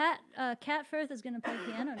 Kat Firth is going to play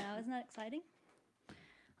piano now. Isn't that exciting?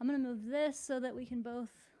 I'm going to move this so that we can all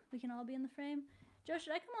be in the frame. Joe,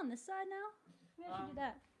 should I come on this side now? Maybe I should do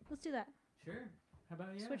that. Let's do that. Sure. How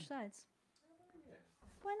about you? Switch sides.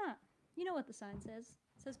 Why not? You know what the sign says.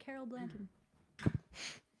 It says Carol Blanton.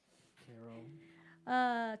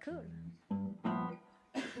 Carol. Cool.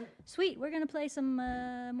 Sweet, we're going to play some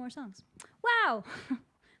more songs. Wow!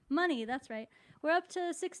 Money, that's right. We're up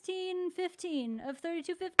to 16:15 of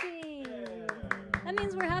 32:50. That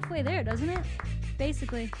means we're halfway there, doesn't it?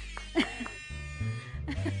 Basically.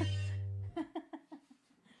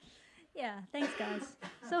 Yeah, thanks guys.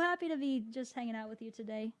 So happy to be just hanging out with you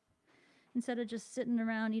today instead of just sitting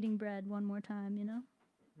around eating bread one more time, you know?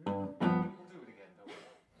 We'll do it again, don't we?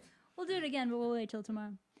 We'll do it again, but we'll wait till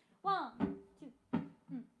tomorrow. 1, 2.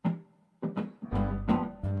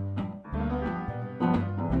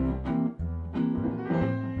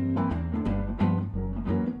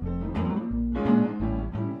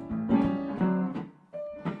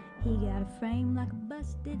 Frame like a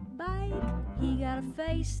busted bike. He got a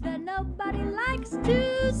face that nobody likes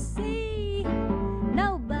to see.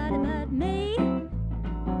 Nobody but me. He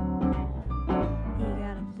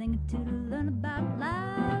got a thing or two to learn about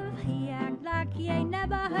love. He act like he ain't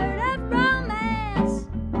never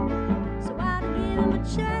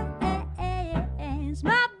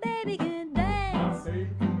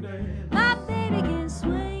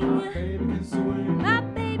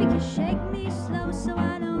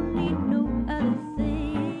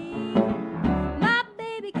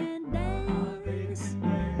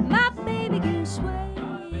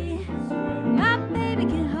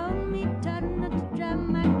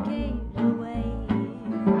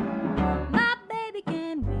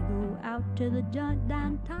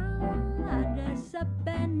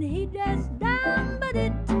he dressed down, but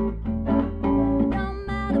it don't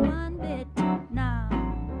matter one bit now.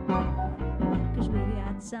 'Cause we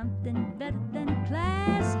got something better than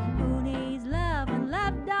class. Who needs love when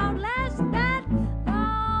love don't last that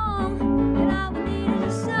long? And all we need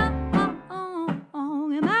is a song.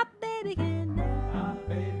 And my baby can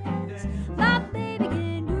dance. My baby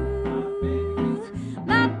can groove.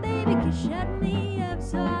 My baby can shut me up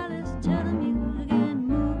so I listen to the music and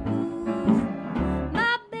move.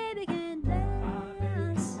 My baby can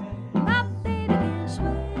dance. My baby can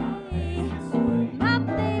sway. My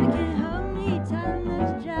baby can hold me tight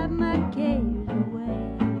enough to drive my cares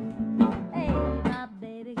away. Hey, my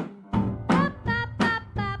baby can.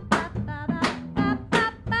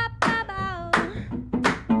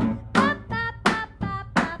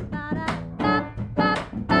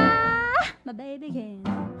 My baby can.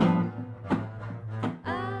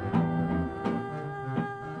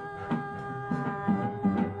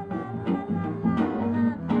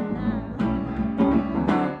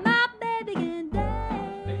 My baby can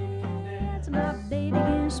dance. My baby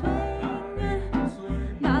can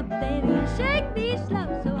swing. My baby can shake me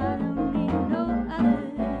slow so I don't need no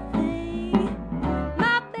other thing.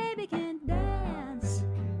 My baby can dance.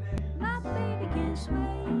 My baby can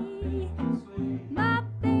sway. My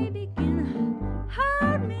baby can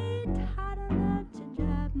hold me tight enough to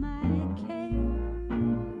drive my cares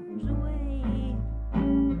away.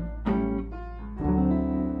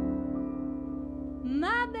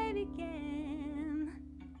 My baby can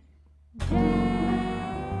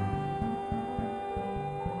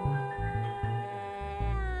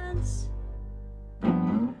dance.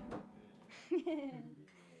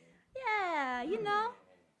 Yeah, you know,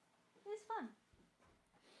 it's fun.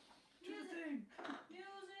 Music.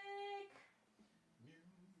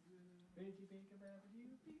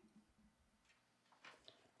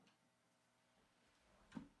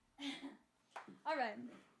 All right.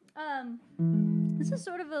 This is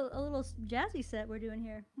sort of a little jazzy set we're doing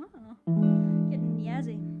here. Oh, getting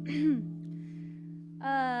jazzy.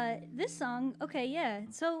 This song, okay, yeah.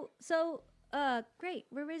 So, great.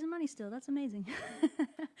 We're raising money still. That's amazing.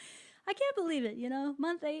 I can't believe it, you know.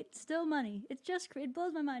 Month 8, still money. It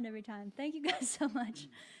blows my mind every time. Thank you guys so much.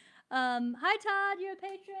 Hi, Todd. You're a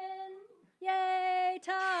patron. Yay,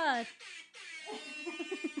 Todd.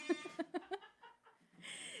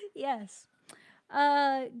 Yes.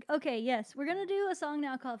 Okay, yes. We're going to do a song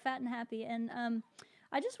now called Fat and Happy. And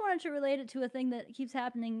I just wanted to relate it to a thing that keeps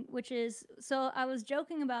happening, which is, so I was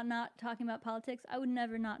joking about not talking about politics. I would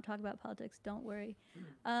never not talk about politics, don't worry.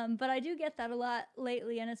 But I do get that a lot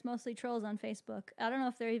lately, and it's mostly trolls on Facebook. I don't know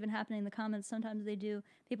if they're even happening in the comments. Sometimes they do.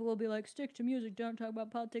 People will be like, stick to music, don't talk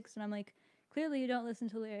about politics. And I'm like, clearly you don't listen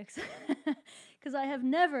to lyrics. Because I have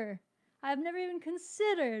never even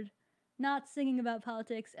considered not singing about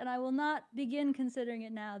politics, and I will not begin considering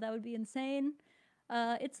it now. That would be insane.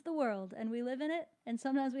 It's the world, and we live in it, and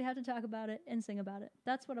sometimes we have to talk about it and sing about it.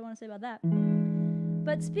 That's what I want to say about that.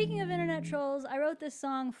 But speaking of internet trolls, I wrote this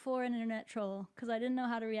song for an internet troll, because I didn't know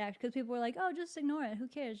how to react, because people were like, oh, just ignore it, who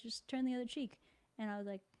cares, just turn the other cheek. And I was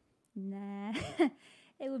like, nah,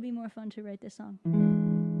 it would be more fun to write this song.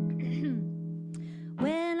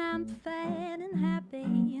 When I'm fat and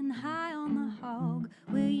happy and high on the hog,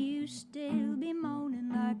 will you still be moaning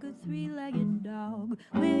like a three-legged dog?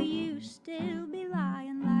 Will you still be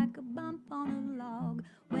lying like a bump on a log?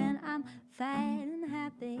 When I'm fat and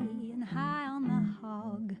happy and high on the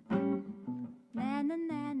hog. Na na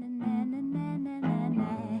na na na na na na na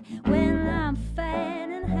na. When I'm fat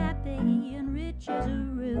and happy and rich as a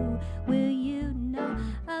roo, will you know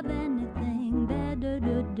of anything better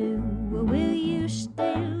to do? Or will you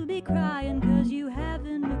still be crying 'cause you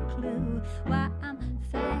haven't a clue why I'm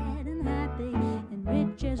fat and happy and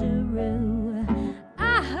rich as a roo?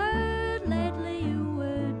 I heard lately you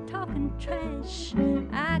were talking trash.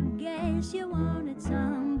 I guess you wanted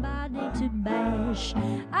somebody to bash.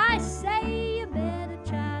 I say you better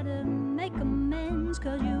try to make amends,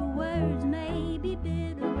 'cause your words may be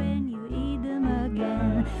bitter when you eat them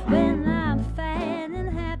again. When I'm fat and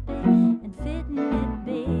happy and fitting it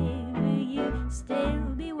big, will you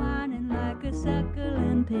still be whining like a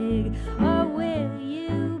suckling pig? Or will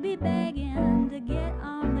you be begging to get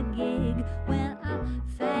on the gig when I'm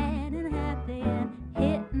fat and happy and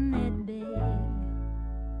hitting it big?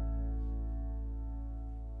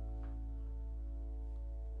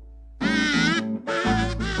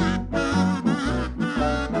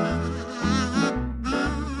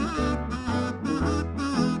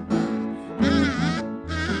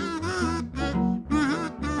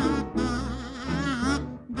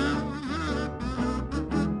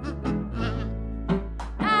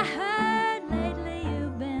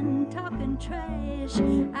 trash.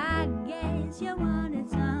 I guess you wanted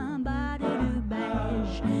somebody to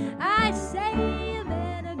bash. I say you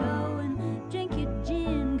better go and drink your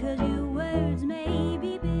gin, 'cause your words may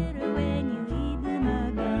be bitter when you eat them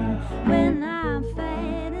again. When I'm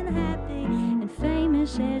fat and happy and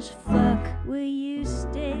famous as fuck, will you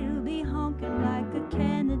still be honking like a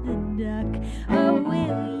Canada duck? Or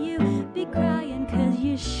will you be crying 'cause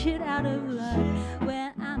you're shit out of luck?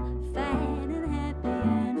 When I'm fat and happy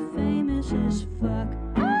and famous as fuck.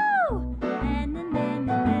 Oh! Na, na, na,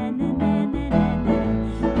 na, na, na, na, na, na.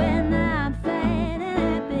 When I'm fat and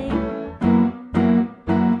happy.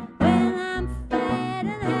 When I'm fat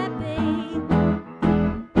and happy.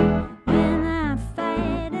 When I'm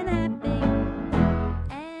fat and happy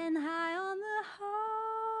and high on the hog.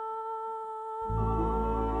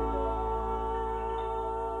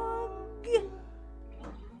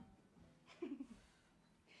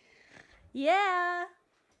 Yeah.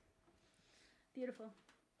 Beautiful.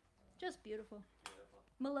 Just beautiful.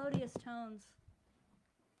 Melodious tones.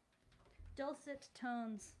 Dulcet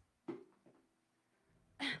tones.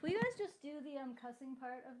 Will you guys just do the cussing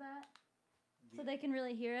part of that? So they can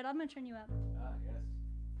really hear it? I'm gonna turn you up. Ah, yes.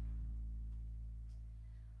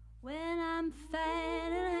 When I'm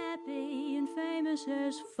fat and happy and famous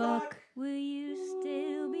as fuck, will you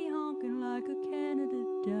still be honking like a Canada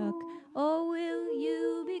duck? Or will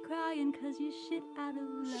you be crying 'cause you shit out of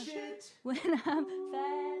luck? Shit! When I'm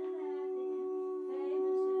fat and happy and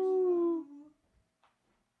famous as fuck.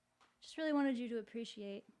 Just really wanted you to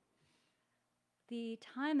appreciate the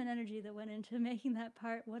time and energy that went into making that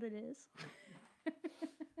part what it is.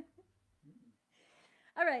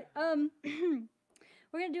 All right,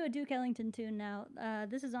 we're gonna do a Duke Ellington tune now.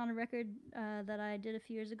 This is on a record that I did a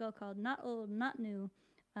few years ago called Not Old, Not New,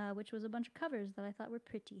 which was a bunch of covers that I thought were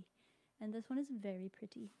pretty. And this one is very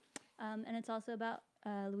pretty. And it's also about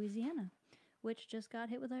Louisiana, which just got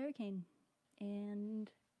hit with a hurricane.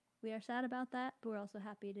 And we are sad about that, but we're also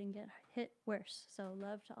happy it didn't get hit worse. So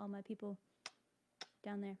love to all my people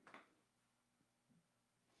down there.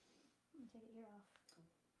 Let me take it here off.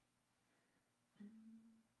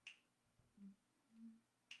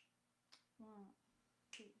 One,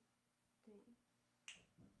 two, three.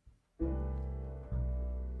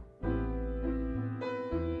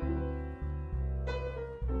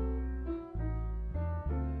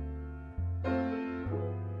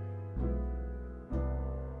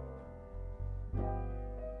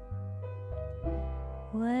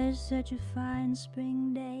 Was such a fine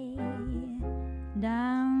spring day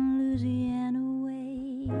down Louisiana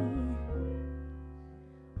way,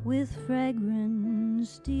 with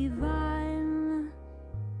fragrance divine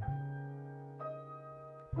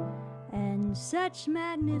and such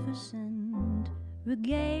magnificent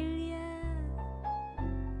regalia,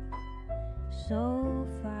 so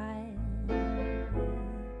fine,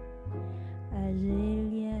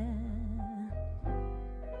 azalea.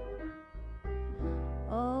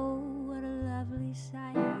 Oh, what a lovely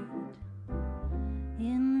sight,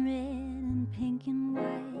 in red and pink and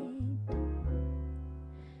white.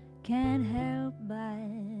 Can't help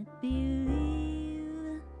but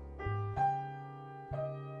believe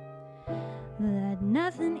that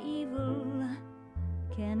nothing evil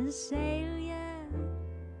can assail ya.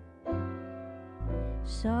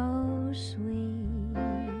 So sweet,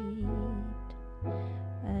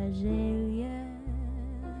 azalea.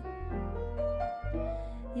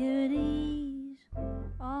 You're at ease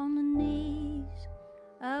on the knees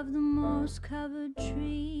of the moss covered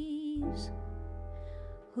trees,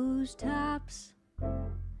 whose tops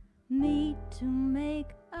meet to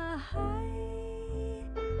make a high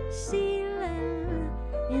ceiling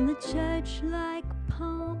in the church-like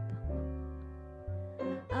pomp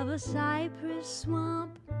of a cypress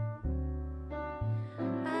swamp.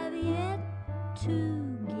 I've yet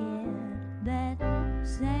to get that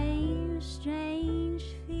same strange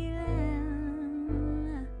feeling.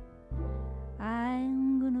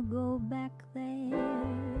 I'm gonna go back there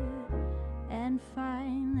and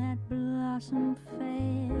find that blossom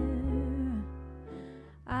fair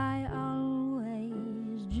I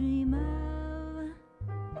always dream of.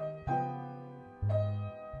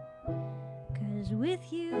 'Cause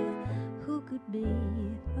with you, who could be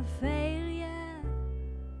a failure?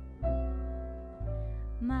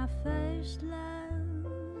 My first love,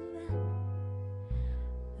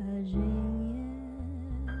 azalea.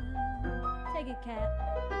 Take it, cat.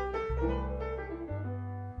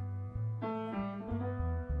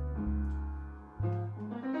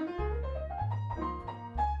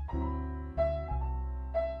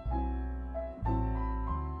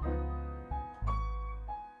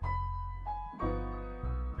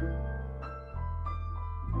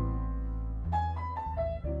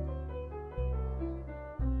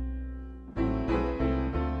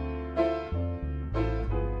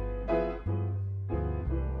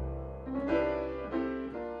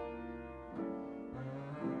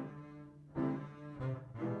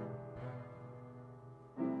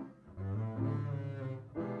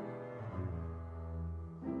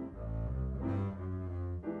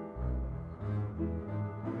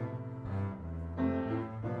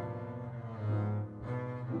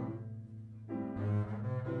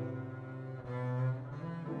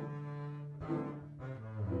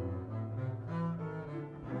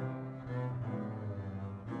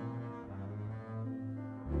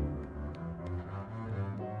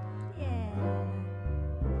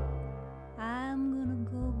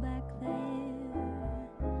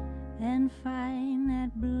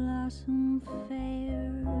 blossom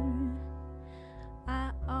fair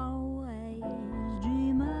I always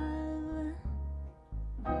dream of.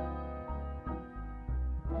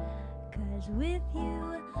 'Cause with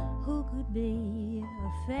you, who could be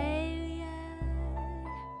a failure?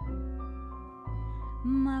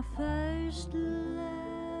 My first love.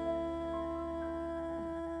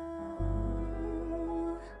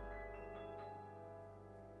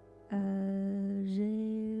 Azalea.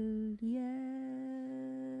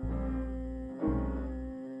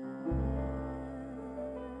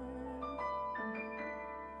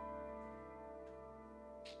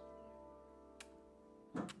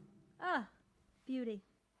 Ah, beauty.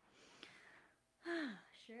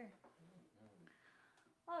 Sure.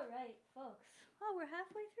 All right, folks. Oh, we're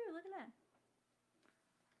halfway through. Look at that.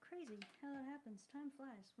 Crazy how that happens. Time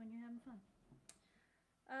flies when you're having fun.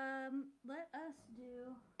 Let us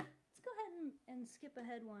do. Let's go ahead and skip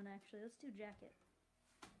ahead one. Actually, let's do Jacket.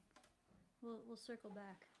 We'll circle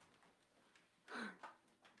back.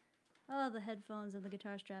 Oh, the headphones and the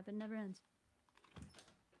guitar strap. It never ends.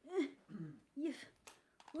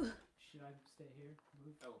 Should I stay here?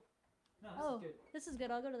 Move? Oh. No, this is good. This is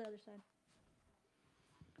good. I'll go to the other side.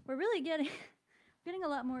 We're really getting a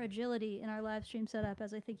lot more agility in our live stream setup,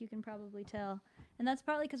 as I think you can probably tell. And that's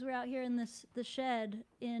partly because we're out here in the shed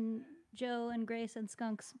in Joe and Grace and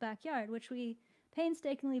Skunk's backyard, which we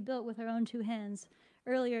painstakingly built with our own two hands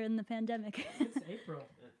earlier in the pandemic. Since April.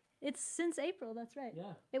 It's since April, that's right.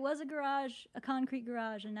 Yeah. It was a garage, a concrete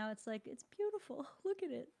garage, and now it's like, it's beautiful. Look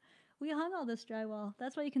at it. We hung all this drywall.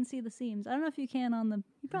 That's why you can see the seams. I don't know if you can on them.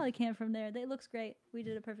 You probably can't from there. It looks great. We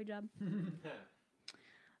did a perfect job.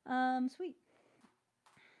 Sweet.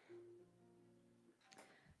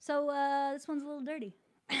 So this one's a little dirty.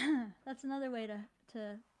 That's another way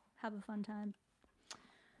to have a fun time.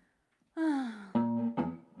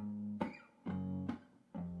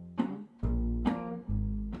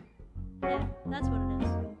 Yeah, that's what it is.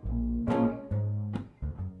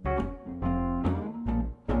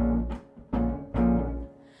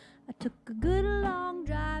 I took a good long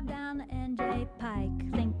drive down the NJ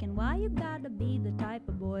Pike, thinking why you gotta be the type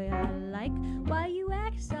of boy I like. Why you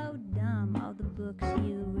act so dumb, all the books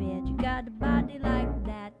you read. You got a body like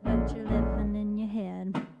that, but you're living in your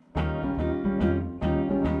head.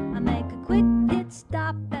 I make a quick pit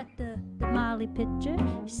stop at the Molly picture.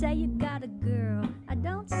 You say you got a girl, I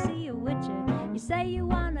don't see a witcher. You say you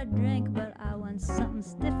want a drink, but I want something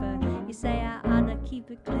stiffer. You say I oughta keep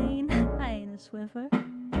it clean, I ain't a Swiffer.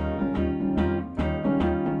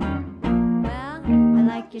 Well, I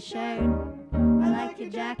like your shirt, I like your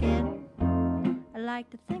jacket. I like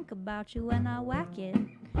to think about you when I whack it.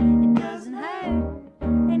 It doesn't hurt,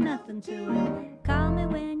 ain't nothing to it. Call me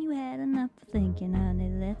when you had enough of thinking, honey,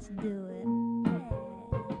 let's do it.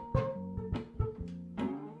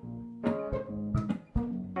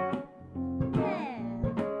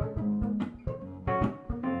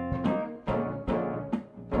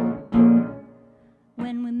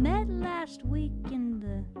 When we met last week in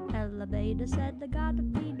the elevator, said I gotta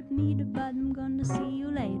feed the meter, but I'm gonna see you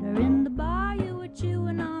later. In the bar you were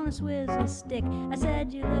chewing on a Swizzle stick. I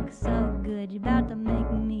said you look so good, you about to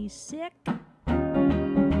make me sick.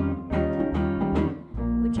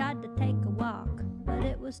 We tried to take a walk, but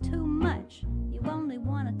it was too much. You only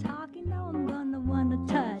wanna talk, you know I'm gonna wanna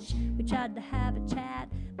touch. We tried to have a chat,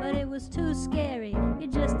 but it was too scary.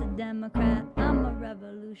 You're just a Democrat, I'm a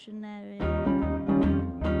revolutionary.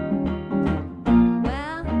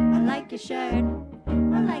 Well, I like your shirt,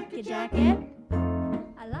 I like your jacket.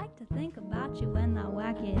 I like to think about you when I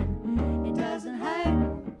whack it. It doesn't hurt,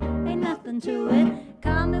 ain't nothing to it.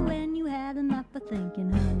 Call me when you had enough of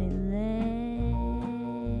thinking, honey,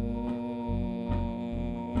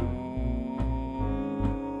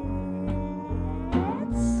 I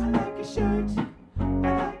like your shirt, I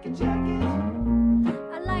like your jacket.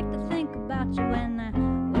 I like to think about you when I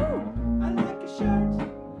I like your shirt,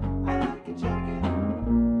 I like your jacket.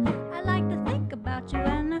 I like to think about you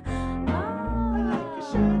when I like your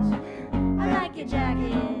shirt, I like your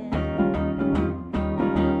jacket.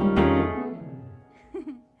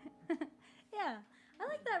 Yeah, I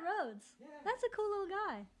like that Rhodes. Yeah. That's a cool little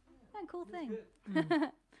guy. That cool thing. good.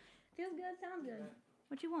 Feels good, sounds good.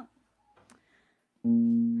 What you want?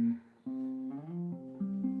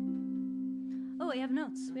 Oh, we have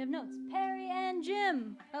notes. We have notes. Perry and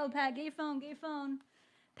Jim. Oh, Pat, get your phone. Get your phone.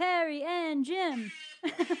 Perry and Jim.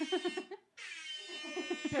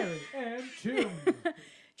 Perry and Jim.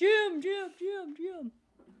 Jim.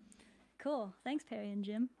 Cool. Thanks, Perry and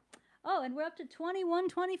Jim. Oh, and we're up to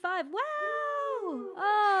 21:25. Wow!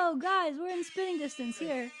 Oh, guys, we're in spitting distance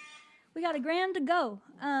here. We got a grand to go.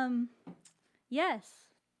 Yes.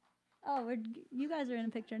 Oh, you guys are in a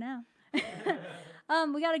picture now. We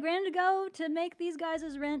got $1,000 to go to make these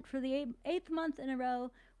guys' rent for the eighth month in a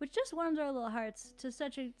row, which just warms our little hearts to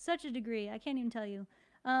such a degree. I can't even tell you.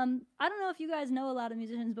 I don't know if you guys know a lot of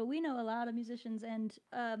musicians, but we know a lot of musicians, and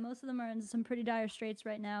most of them are in some pretty dire straits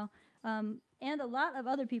right now. And a lot of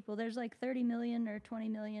other people. There's like 30 million or 20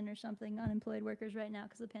 million or something unemployed workers right now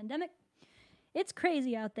because of the pandemic. It's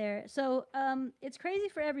crazy out there. So it's crazy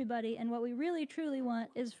for everybody, and what we really truly want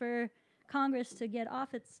is for Congress to get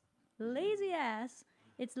off its lazy ass.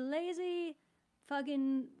 It's lazy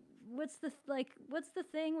fucking what's the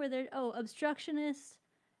thing where they're obstructionist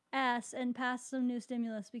ass and pass some new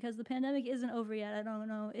stimulus because the pandemic isn't over yet. I don't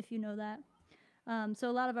know if you know that. So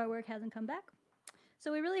a lot of our work hasn't come back.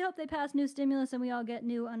 So we really hope they pass new stimulus and we all get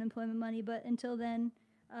new unemployment money. But until then,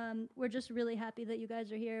 we're just really happy that you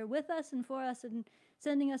guys are here with us and for us and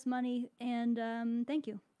sending us money. And thank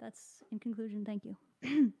you. That's in conclusion. Thank you.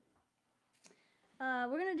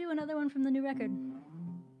 We're going to do another one from the new record.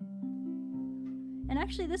 And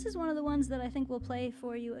actually, this is one of the ones that I think we'll play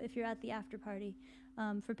for you if you're at the after party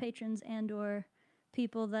for patrons and or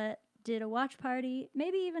people that did a watch party.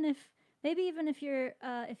 Maybe even if you're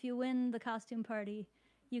if you win the costume party,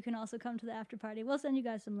 you can also come to the after party. We'll send you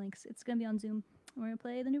guys some links. It's going to be on Zoom. We're going to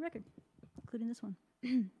play the new record, including this one.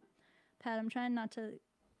 Pat, I'm trying not to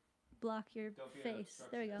block your face.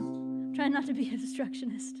 There we go. I'm trying not to be a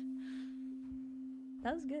obstructionist.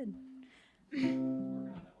 That was good. Been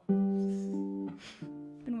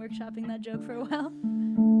workshopping that joke for a while.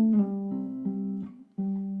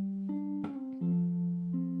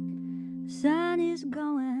 The sun is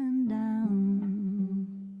going down,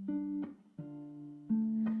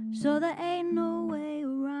 so there ain't no way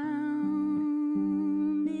around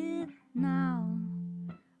it now.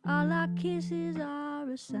 All our kisses are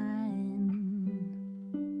a sign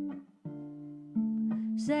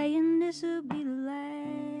saying this'll be the last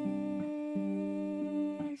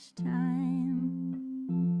time.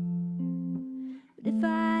 But if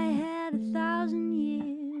I had 1,000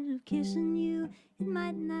 years of kissing you, it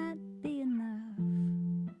might not be enough.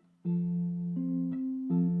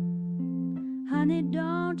 Honey,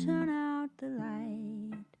 don't turn out the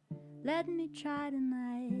light. Let me try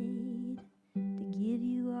tonight to give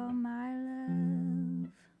you all my love.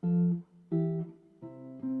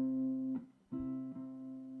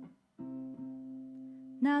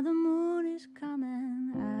 Now the moon is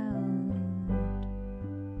coming out,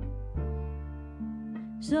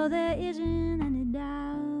 so there isn't any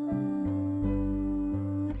doubt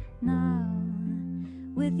now.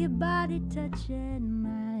 With your body touching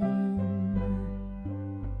mine,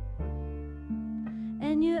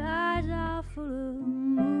 and your eyes are full of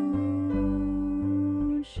moonshine,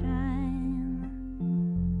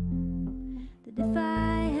 that if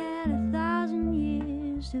I had 1,000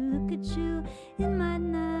 years to look at you, it might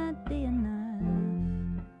not be enough.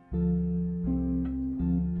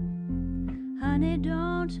 Honey,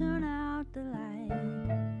 don't turn out the light.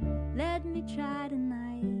 Let me try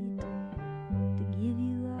tonight to give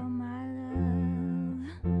you all my love.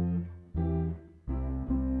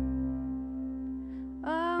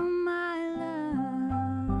 All my love.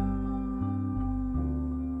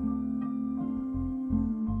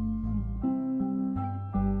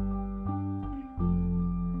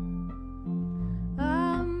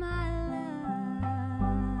 All my love.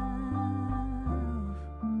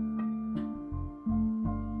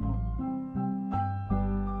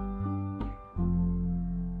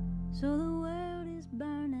 So the world is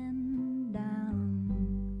burning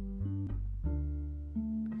down,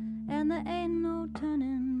 and there ain't no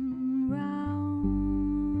turning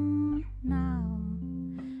round now,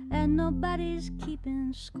 and nobody's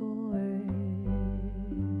keeping score,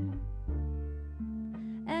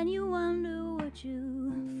 and you wonder what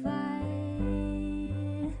you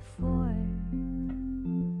fight for.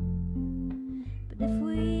 But if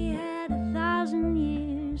we had 1,000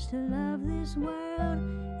 years to love this world,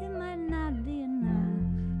 it might not be enough.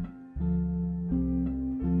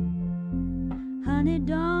 Honey,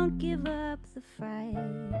 don't give up the fight.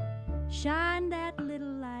 Shine that little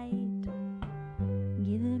light.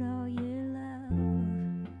 Give it all your love.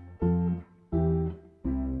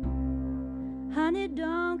 Honey,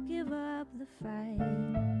 don't give up the fight.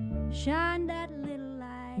 Shine that little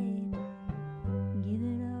light. Give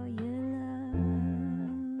it all your love.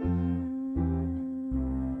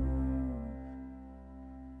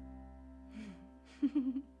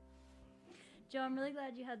 Joe, I'm really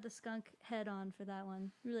glad you had the skunk head on for that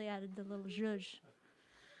one. Really added the little zhuzh.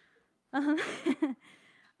 I want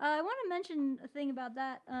to mention a thing about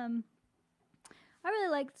that. I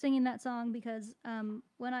really like singing that song because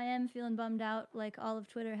when I am feeling bummed out, like all of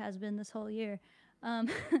Twitter has been this whole year, um,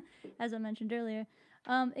 as I mentioned earlier,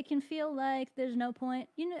 it can feel like there's no point.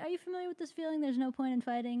 Are you familiar with this feeling? There's no point in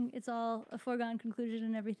fighting. It's all a foregone conclusion,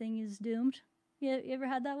 and everything is doomed. You ever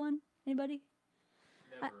had that one? Anybody?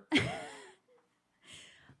 Never.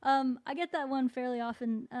 I get that one fairly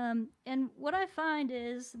often, and what I find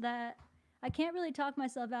is that I can't really talk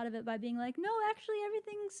myself out of it by being like, no, actually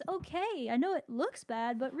everything's okay. I know it looks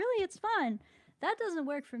bad, but really it's fine. That doesn't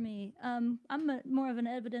work for me. I'm more of an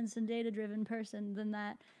evidence and data-driven person than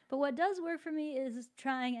that. But what does work for me is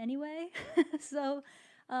trying anyway. So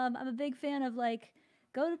I'm a big fan of, like,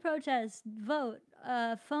 go to protests, vote,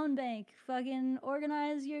 phone bank, fucking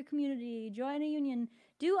organize your community, join a union,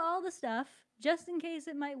 do all the stuff just in case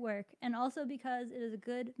it might work, and also because it is a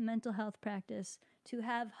good mental health practice to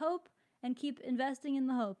have hope and keep investing in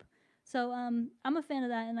the hope. So I'm a fan of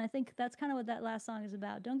that, and I think that's kind of what that last song is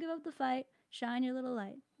about. Don't give up the fight, shine your little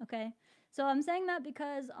light, okay? So I'm saying that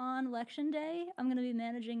because on Election Day, I'm going to be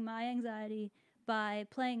managing my anxiety by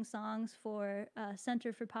playing songs for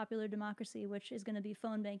Center for Popular Democracy, which is going to be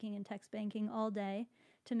phone banking and text banking all day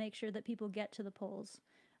to make sure that people get to the polls.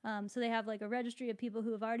 So they have like a registry of people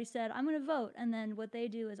who have already said, I'm going to vote. And then what they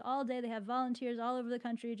do is all day they have volunteers all over the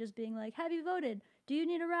country just being like, have you voted? Do you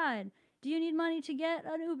need a ride? Do you need money to get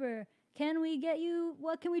an Uber? Can we get you?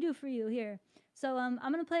 What can we do for you here? So I'm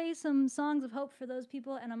going to play some songs of hope for those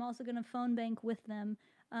people, and I'm also going to phone bank with them.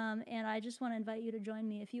 And I just want to invite you to join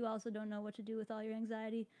me if you also don't know what to do with all your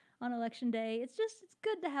anxiety on Election Day. It's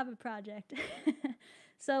good to have a project.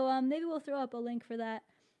 So maybe we'll throw up a link for that.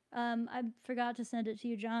 I forgot to send it to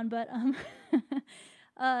you, John, but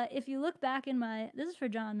if you look back in this is for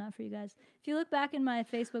John, not for you guys. If you look back in my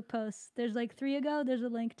Facebook posts, there's like 3 ago, there's a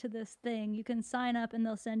link to this thing. You can sign up and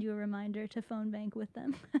they'll send you a reminder to phone bank with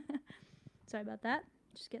them. Sorry about that.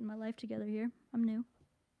 Just getting my life together here. I'm new.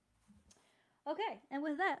 Okay, and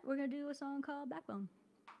with that, we're going to do a song called Backbone.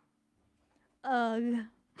 Ugh.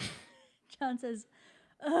 John says,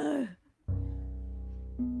 ugh.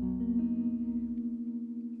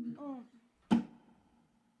 Oh.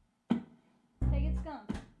 Take it, skunk.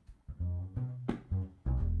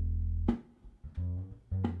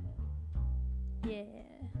 Yeah.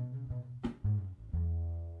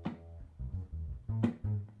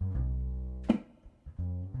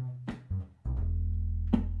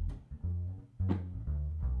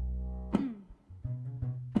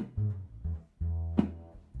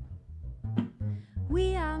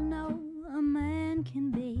 We all know a man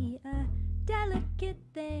can be a delicate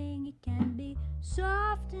thing. It can be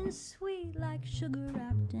soft and sweet like sugar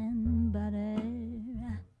wrapped in butter.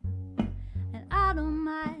 And I don't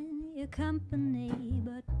mind your company,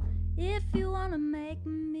 but if you wanna make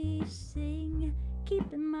me sing,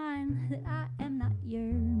 keep in mind that I am not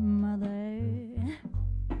your mother.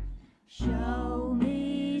 Show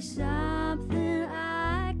me something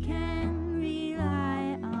I can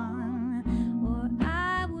rely on, or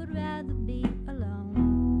I would rather be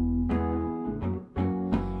alone.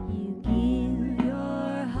 You give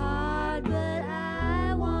your heart, but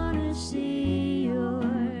I wanna see your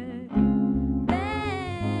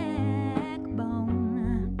backbone.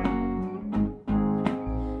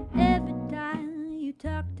 Every time you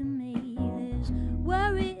talk to me, there's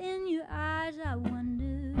worry in your eyes. I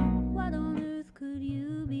wonder, what on earth could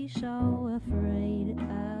you be so afraid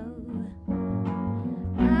of?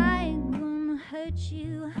 I ain't gonna hurt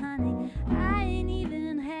you, honey. I ain't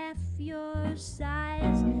even half your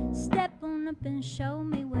size. Step on up and show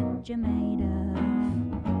me what you're made of.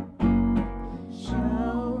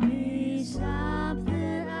 Show me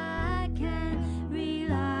something I can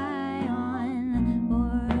rely on,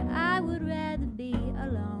 or I would rather be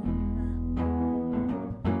alone.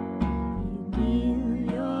 You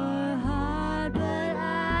give your heart, but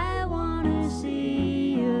I wanna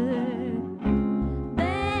see your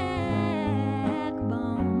backbone.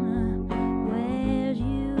 Where's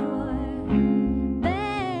your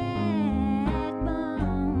backbone?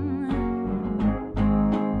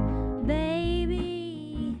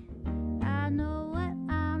 Baby, I know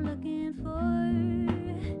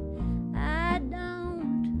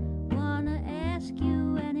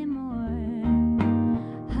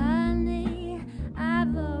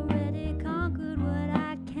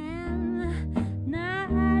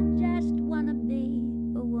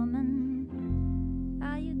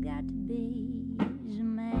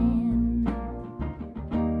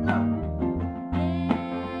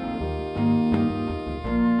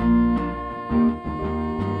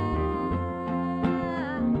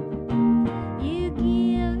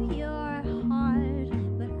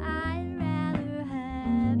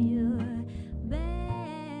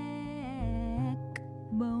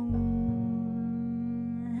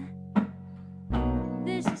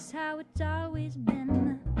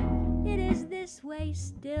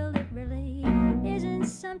still it really isn't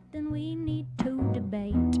something we need to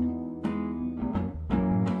debate.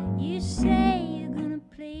 You say you're gonna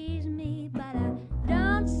please me, but I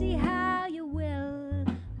don't see how you will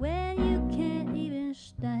when you can't even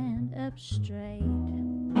stand up straight.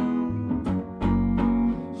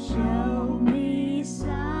 Show me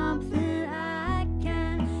something I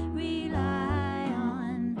can rely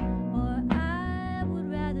on, or I would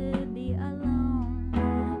rather be alone.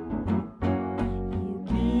 You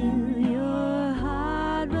give your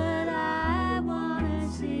heart, but I wanna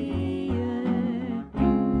see your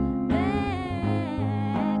backbone,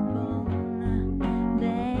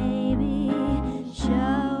 baby.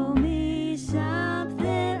 Show me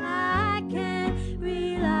something I can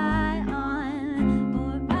rely on,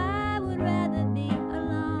 or I would rather be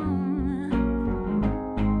alone.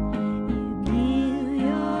 You give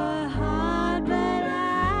your heart, but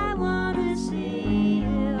I wanna see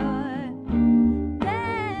your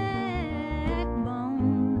backbone.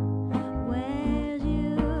 Where's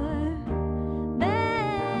your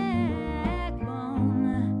backbone?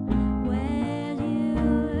 Where's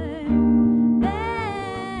your backbone?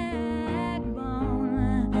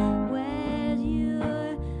 Where's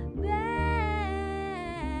your backbone?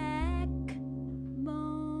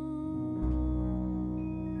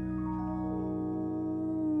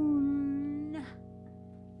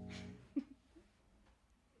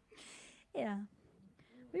 Yeah.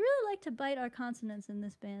 We really like to bite our consonants in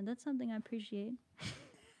this band. That's something I appreciate.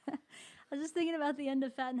 I was just thinking about the end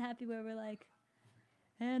of Fat and Happy where we're like,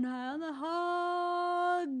 and high on the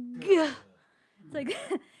hog. It's like,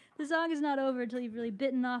 the song is not over until you've really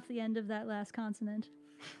bitten off the end of that last consonant.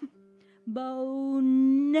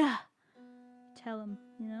 Bone. Tell 'em,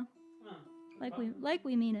 you know? Huh. Like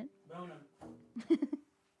we mean it. Bone 'em.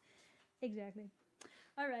 Exactly.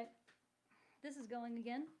 All right. This is going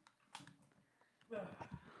again.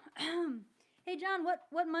 Hey, John,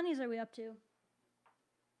 what monies are we up to?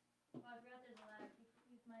 Oh, I forgot there's a ladder.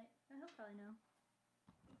 You might. He'll probably know.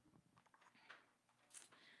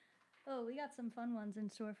 Oh, we got some fun ones in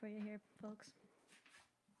store for you here, folks.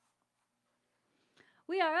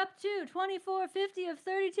 We are up to $24.50 of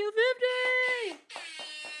 $32.50.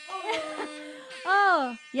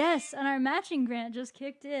 Oh, yes, and our matching grant just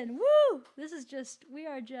kicked in. Woo! This is just,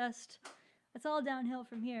 it's all downhill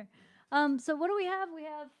from here. So what do we have? We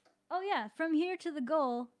have, oh yeah, from here to the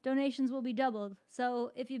goal, donations will be doubled.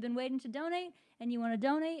 So if you've been waiting to donate and you want to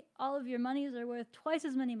donate, all of your monies are worth twice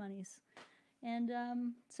as many monies. And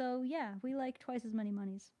so yeah, we like twice as many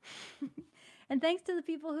monies. And thanks to the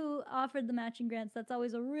people who offered the matching grants. That's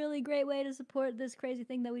always a really great way to support this crazy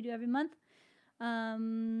thing that we do every month.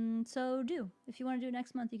 So do. If you want to do it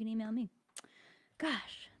next month, you can email me.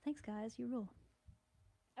 Gosh, thanks guys, you rule.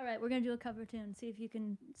 All right, we're gonna do a cover tune. See if you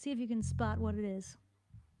can spot what it is.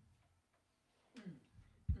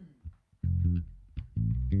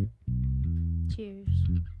 Cheers.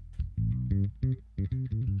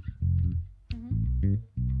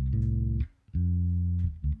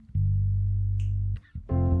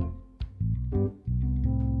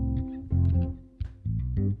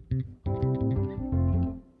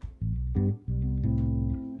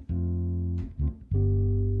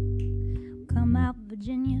 Come out,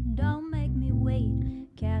 Virginia, don't make me wait.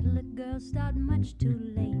 Catholic girls start much too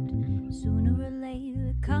late. Sooner or later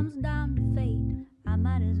it comes down to fate. I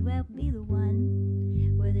might as well be the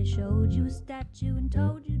one where they showed you a statue and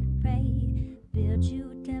told you to pray, built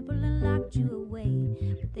you a temple and locked you away.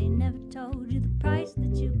 But they never told you the price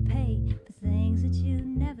that you pay for things that you've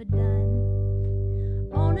never done.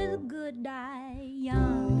 Only the good die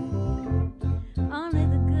young. Only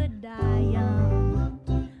the good die young.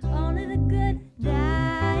 Only the good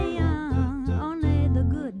die young. Only the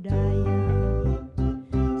good die young.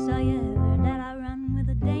 So you heard that I run with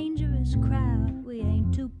a dangerous crowd. We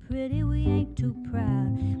ain't too pretty, we ain't too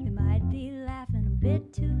proud. We might be laughing a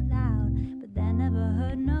bit too loud, but that never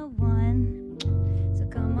hurt no one. So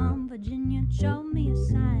come on, Virginia, show me a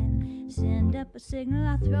sign. Send up a signal,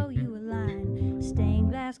 I'll throw you a line. Stained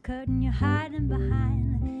glass curtain you're hiding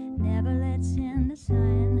behind. Never let sin the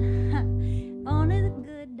sign. Only the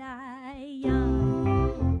good die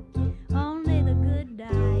young. Only the good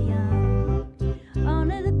die young.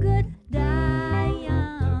 Only the good die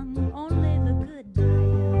young. Only the good die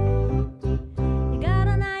young. You got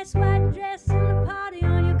a nice white dress and a party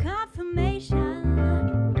on your confirmation.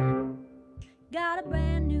 Got a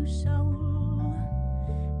brand new soul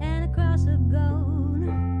and a cross of gold.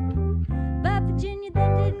 But Virginia,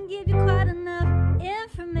 that didn't give you quite enough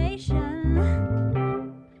information.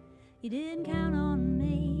 You didn't count on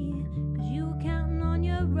me, 'cause you were counting on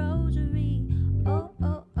your rosary. Oh,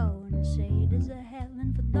 oh, oh, and I say, does a heaven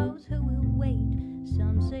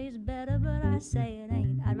better, but I say it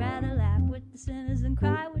ain't. I'd rather laugh with the sinners than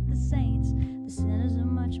cry with the saints. The sinners are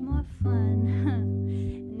much more fun.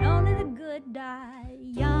 And only the good die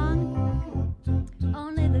young.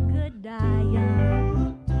 Only the good die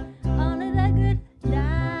young. Only the good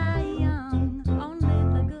die young. Only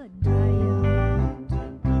the good die young.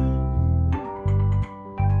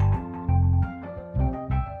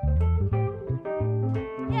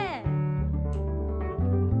 Yeah.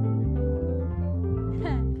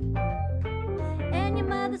 And your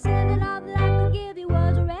mother said that all that I could give you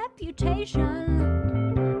was a reputation.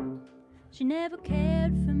 She never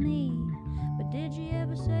cared for me, but did she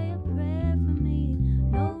ever say a prayer for me?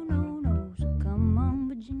 No, no, no. So come on,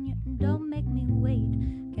 Virginia, and don't make me wait.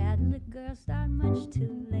 Catholic girls start much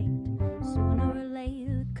too late. Sooner or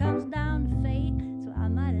later it comes down to fate, so I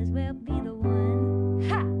might as well be the one.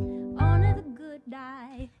 Ha! Only the good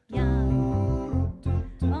die young.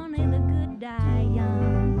 Only the good die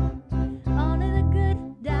young. Only the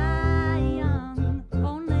good die young.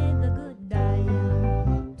 Only the good die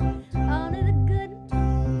young. Only the good.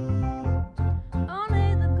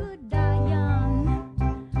 Only the good die young.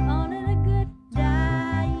 Only the good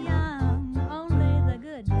die young. Only the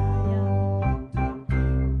good die young.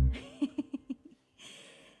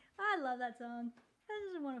 I love that song. This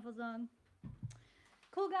is a wonderful song.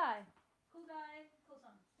 Cool guy. Cool guy. Cool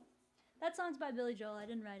song. That song's by Billy Joel. I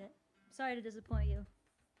didn't write it. Sorry to disappoint you.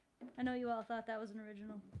 I know you all thought that was an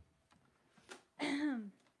original.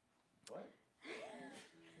 What?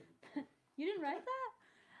 You didn't write that?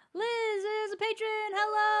 Liz is a patron.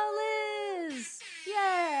 Hello, Liz.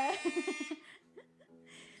 Yeah.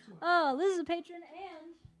 Oh, Liz is a patron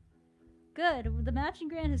and good. The matching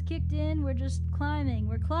grant has kicked in. We're just climbing.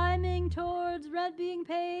 We're climbing towards rent being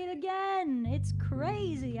paid again. It's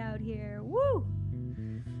crazy out here. Woo.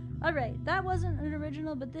 All right, that wasn't an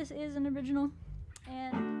original, but this is an original.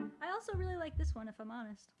 And I also really like this one, if I'm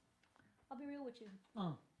honest. I'll be real with you.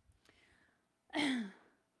 Oh.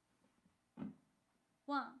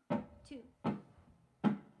 1, 2.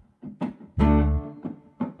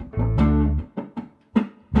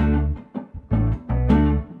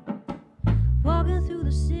 Walking through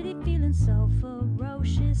the city feeling so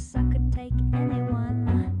ferocious, I could take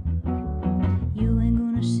anyone. You ain't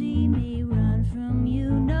gonna see me run from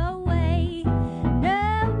you, no way,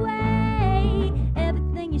 no way.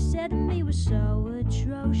 Everything you said to me was so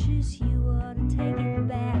atrocious, you ought to take it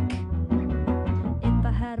back. If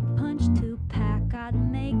I had a punch to pack, I'd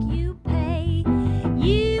make you pay.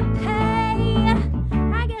 You pay.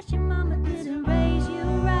 I guess your mama didn't raise you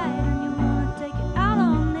right, and you wanna take it out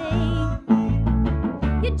on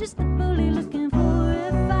me. You're just a bully looking for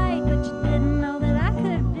a fight, but you didn't know that I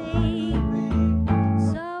could be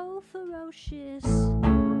so ferocious.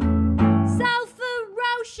 So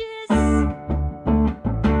ferocious.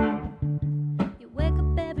 You wake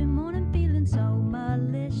up every morning feeling so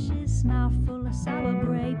malicious, mouth full of sour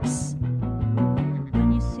grapes.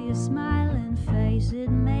 When you see a smiling face, it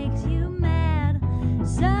makes you mad,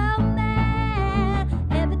 so mad.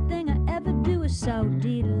 Everything I ever do is so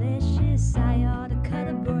delicious, I ought to cut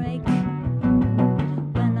a break.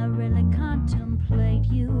 When I really contemplate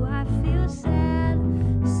you, I feel sad,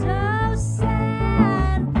 so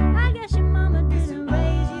sad. I guess your mama didn't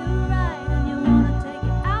raise you right, and you wanna take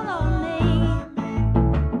it out on me.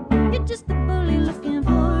 You're just a bully looking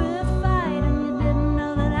for a fight, and you didn't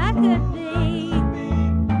know that I could be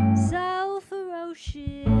so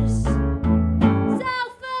ferocious. So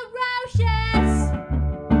ferocious.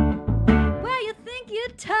 Well, you think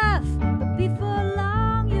you're tough, but before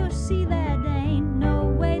long you'll see that ain't no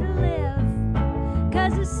way to live.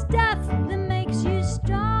 'Cause the stuff that makes you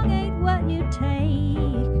strong ain't what you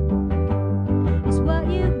take, it's what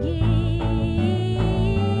you give.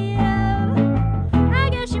 I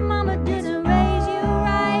guess your mama didn't raise you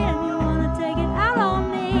right, and you wanna take it out on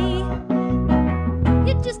me.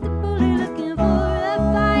 You're just a bully looking for a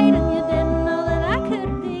fight, and you didn't know that I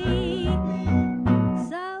could be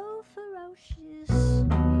so ferocious.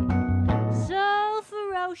 So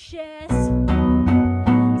ferocious.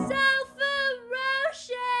 So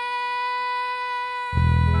ferocious.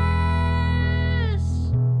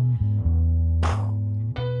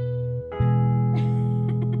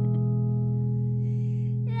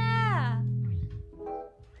 Yeah.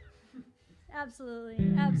 Absolutely.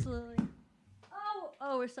 Absolutely.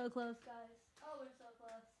 Oh, we're so close, guys. Oh, we're so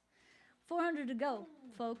close. 400 to go,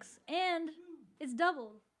 folks. And it's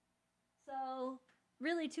doubled. So,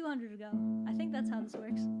 really 200 to go. I think that's how this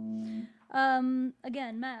works.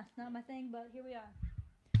 Again, math, not my thing, but here we are.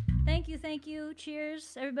 Thank you.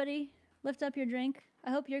 Cheers, everybody. Lift up your drink. I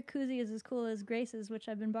hope your koozie is as cool as Grace's, which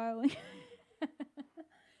I've been borrowing.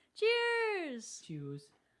 Cheers! Choose.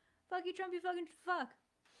 Fuck you, Trump, you fucking fuck.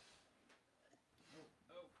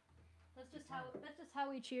 That's just how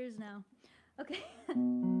we cheers now. Okay. Okay,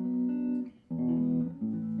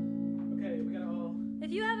 we gotta all.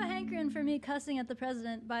 If you have a hankering for me cussing at the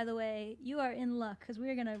president, by the way, you are in luck, because we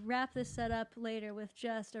are going to wrap this set up later with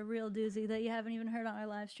just a real doozy that you haven't even heard on our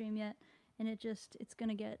live stream yet. And it's going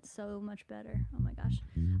to get so much better. Oh my gosh.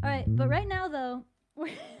 All right, but right now, though, we're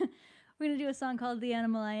going to do a song called The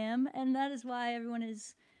Animal I Am, and that is why everyone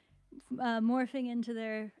is morphing into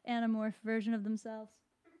their animorph version of themselves.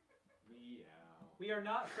 We are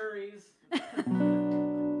not furries.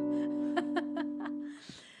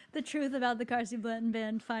 The truth about the Carsey Blanton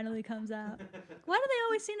Band finally comes out. Why do they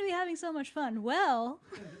always seem to be having so much fun? Well,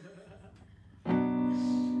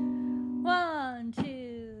 1,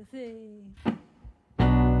 2, 3.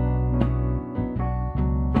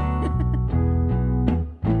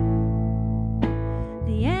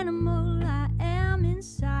 The animal I am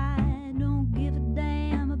inside don't give a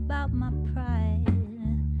damn about my pride.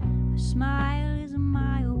 Her smile is a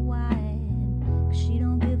mile wide, 'cause she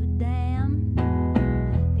don't give a damn.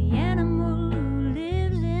 The animal who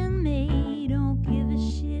lives in me don't give a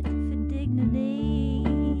shit for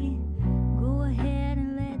dignity. Go ahead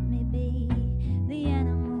and let me be the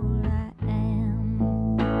animal I am.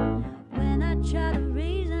 When I try to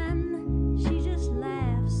reason, she just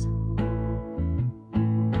laughs.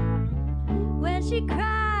 When she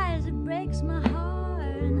cries, it breaks my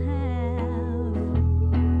heart in half.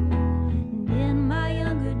 And in my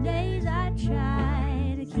younger days, I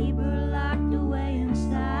tried to keep her locked away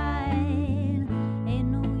inside. Ain't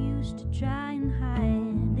no use to try and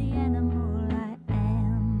hide the animal I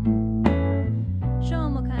am. Show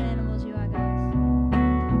 'em what kind of animals you are, guys.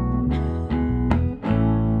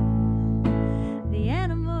 The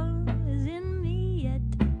animal is in me yet.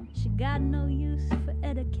 She got no use for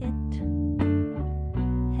etiquette.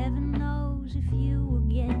 Heaven knows if you will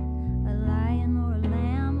get a lion or a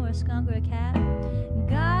lamb or a skunk or a cat.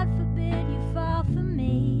 God forbid you fall for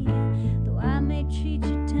me, though I may treat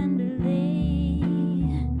you tenderly.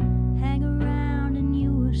 Hang around and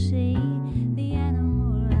you will see the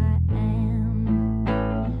animal I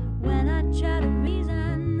am. When I try to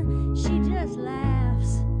reason, she just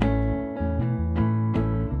laughs.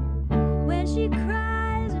 When she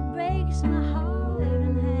cries, it breaks my heart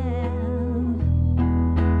in half.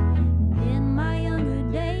 In my younger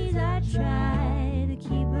days, I tried to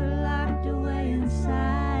keep her locked away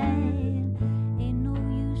inside. Ain't no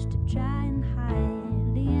use to try and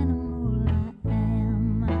hide the animal I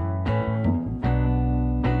am.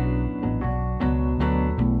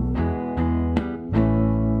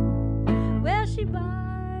 Well, she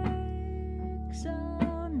barks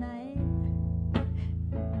all night.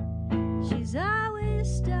 She's always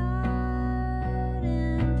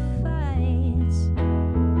starting fights.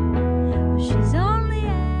 But she's only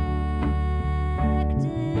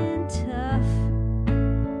acting tough.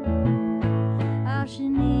 All she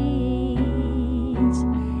needs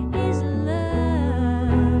is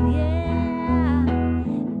love, yeah.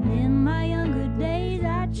 And in my younger days,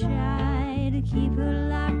 I tried to keep her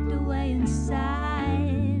locked away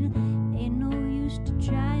inside. Ain't no use to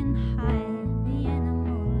try and hide the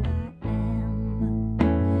animal I am.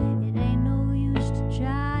 It ain't no use to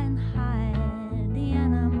try and hide the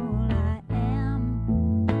animal I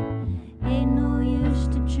am. Ain't no use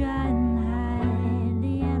to try and hide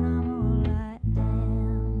the animal I am.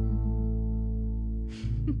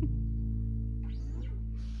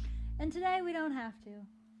 And today we don't have to.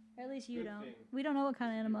 Or at least you Good don't. thing. We don't know what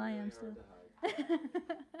kind of animal I am Really still. hard to hide.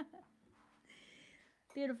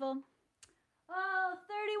 Beautiful. Oh,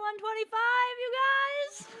 31:25, you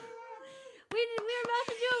guys! We're about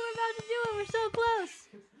to do it. We're about to do it. We're so close.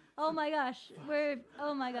 Oh my gosh.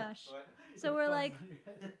 Oh my gosh. What? So we're like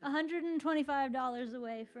 $125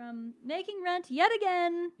 away from making rent yet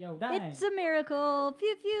again. Yo, dang. It's a miracle.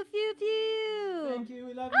 Pew, pew, pew, pew. Thank you,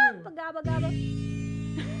 we love Ah, you. gabba, gabba.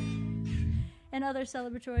 And other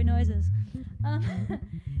celebratory noises.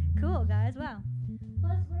 Cool, guys. Wow.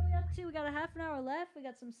 Plus, what are we up to? We got a half an hour left. We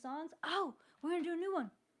got some songs. Oh, we're gonna do a new one.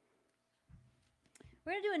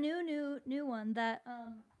 We're gonna do a new one that we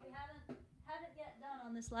haven't yet done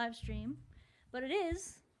on this live stream, but it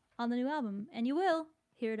is on the new album, and you will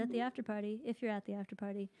hear it at the after party if you're at the after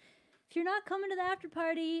party. If you're not coming to the after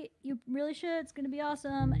party, you really should. It's gonna be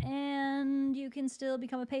awesome, and you can still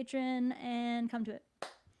become a patron and come to it.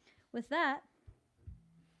 With that,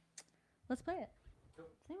 let's play it. Does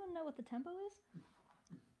anyone know what the tempo is?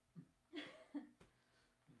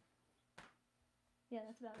 Yeah,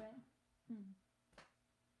 that's about right.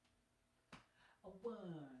 A 1,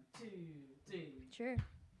 2, 3. Sure.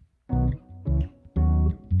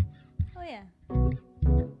 Oh yeah.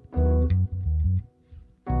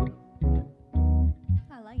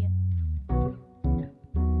 I like it.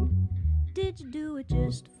 Did you do it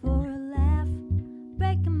just for a laugh?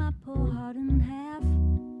 Breaking my poor heart in half.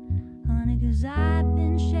 Honey, 'cause I've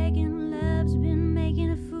been shaking, love's been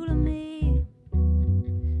making a fool of me.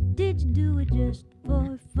 Did you do it just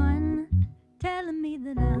for fun? Telling me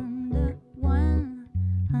that I'm the one.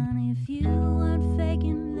 Honey, if you weren't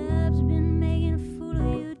faking, love's been making a fool of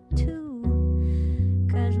you too.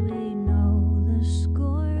 'Cause we know the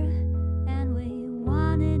score and we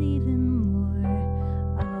want it even more.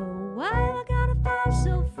 Oh, why have I gotta fall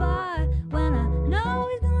so far when I know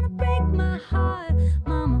he's gonna break my heart?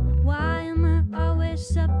 Mama, why am I always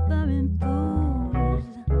suffering fools?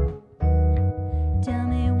 Tell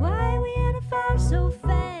me why we had to fall so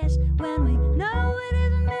fast when we know it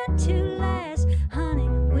isn't meant to last. Honey,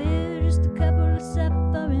 we're just a couple of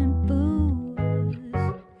suffering fools.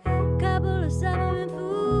 Couple of suffering fools.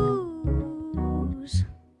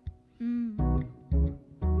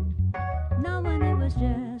 Knowing it was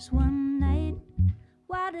just one night,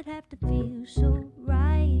 why'd it have to feel so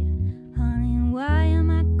right? Honey, and why am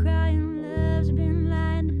I crying? Love's been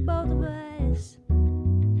lying to both of us.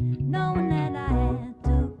 Knowing that I had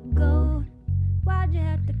to go, why'd you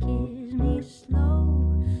have to kiss me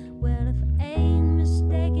slow? Well, if I ain't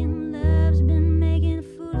mistaken, love's been making a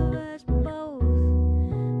fool of us both.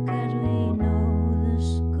 'Cause we know the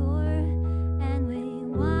score and we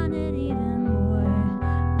want it even more.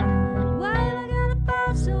 Oh, why have I gotta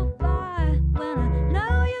fall so far when I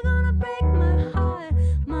know you're gonna break my heart?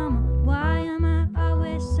 Mama, why am I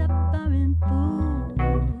always suffering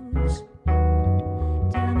fools?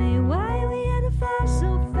 Tell me why we had to fall so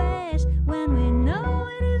fast when we know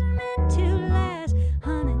it isn't meant to last.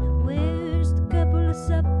 Honey, we're just a couple of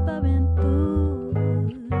suffering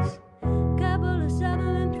fools. Couple of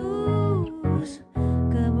suffering fools.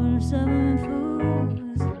 Couple of suffering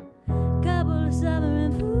fools. Couple of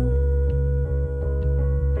suffering fools.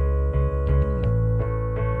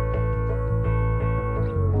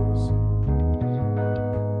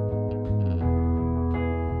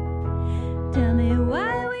 Tell me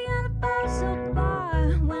why we gotta fall so far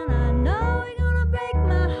when I know you're gonna break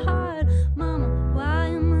my heart. Mama, why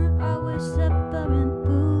am I always suffering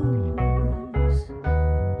fools?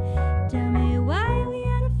 Tell me why we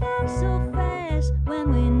gotta fall so fast when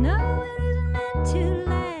we know it isn't meant to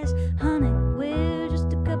last. Honey, we're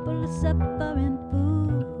just a couple of suffering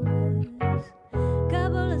fools.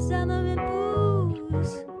 Couple of suffering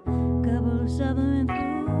fools. Couple of suffering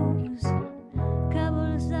fools. Couple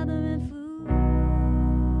of suffering fools.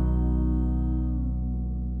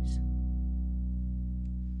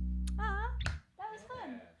 That was fun.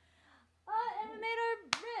 And we made our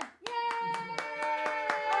riff. Yay!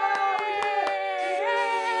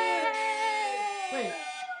 Wait,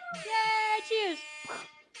 Yay! Cheers!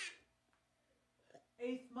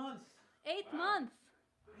 8th month. 8th month.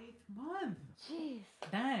 8th month. Jeez.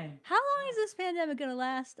 Dang. How long is this pandemic gonna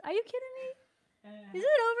last? Are you kidding me? Eh, Is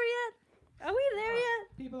it over yet? Are we there yet?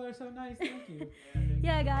 People are so nice. Thank you.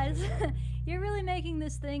 Yeah, guys. You're really making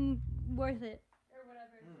this thing worth it. Or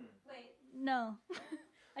whatever. Wait, no.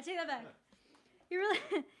 I take that back. You're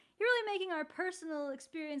really making our personal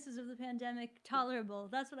experiences of the pandemic tolerable.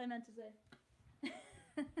 That's what I meant to say.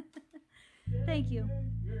 Thank you.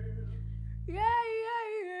 Yeah.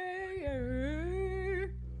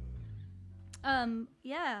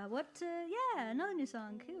 Another new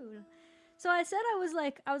song. Cool. So I said I was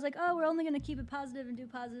like, oh, we're only gonna keep it positive and do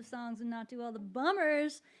positive songs and not do all the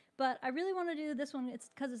bummers. But I really want to do this one. It's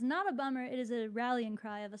because it's not a bummer. It is a rallying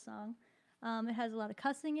cry of a song. It has a lot of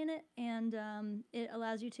cussing in it, and it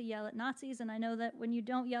allows you to yell at Nazis. And I know that when you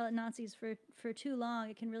don't yell at Nazis for too long,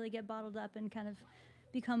 it can really get bottled up and kind of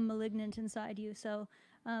become malignant inside you. So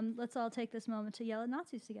let's all take this moment to yell at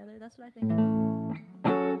Nazis together. That's what I think.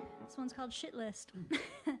 This one's called Shit List.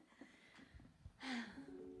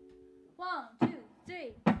 1, 2,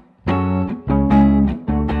 3.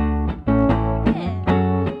 Yeah.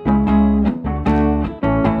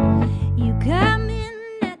 You come in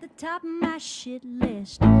at the top of my shit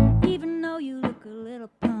list, even though you look a little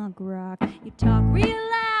punk rock. You talk real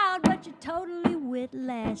loud, but you're totally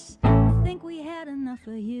witless. I think we had enough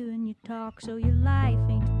of you and your talk, so your life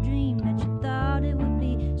ain't the dream that you thought it would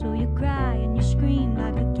be. So you cry and you scream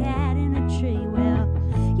like a cat in a tree. Well,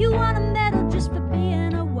 you want a medal just for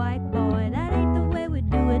being a white boy. That ain't the way we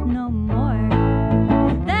do it no more.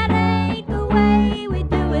 That ain't the way we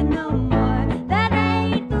do it no more. That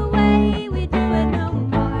ain't the way we do it no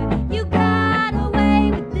more. You got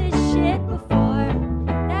away with this shit before.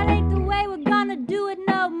 That ain't the way we're gonna do it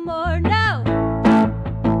no more. No.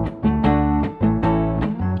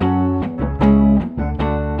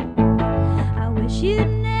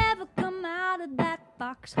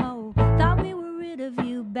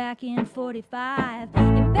 45.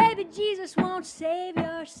 Your baby Jesus won't save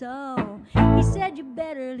your soul. He said you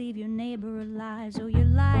better leave your neighbor alive, so your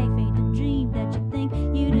life ain't the dream that you think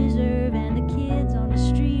you deserve. And the kids on the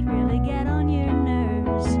street really get on your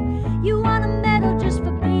nerves. You want a medal just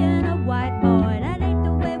for being a white boy. That ain't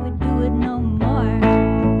the way we do it no more.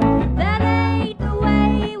 That ain't the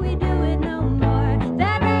way we do it no more.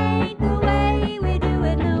 That ain't the way we do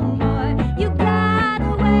it no more. You got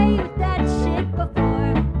away with that shit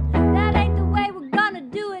before. That ain't the way we're gonna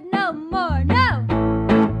do it no more. No!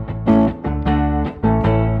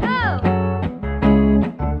 No!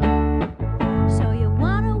 So you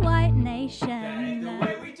want a white nation. That ain't the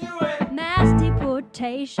way we do it. Mass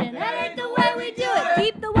deportation. That ain't the way we do it.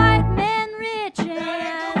 Keep the white men rich That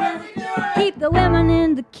ain't the way we do it. keep the women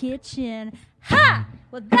in the kitchen. Ha!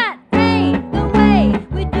 Well, that ain't the way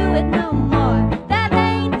we do it no more. That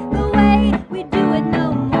ain't the way we do it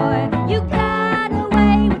no more. You got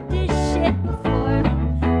away with this shit before.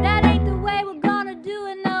 That ain't the way we're gonna do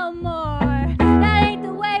it no more. That ain't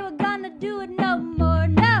the way we're gonna do it no more.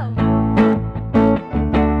 No!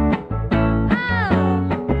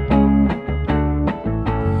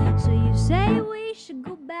 Oh! So you say we should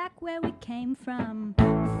go back where we came from,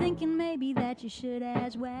 thinking maybe that you should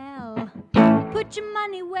as well. Put your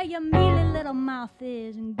money where your mealy little mouth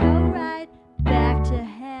is and go right back to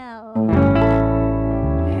hell.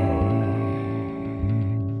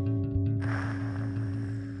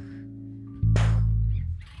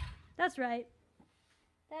 That's right.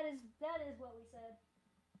 That is what we said.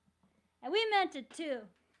 And we meant it too.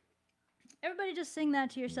 Everybody just sing that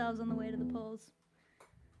to yourselves on the way to the polls.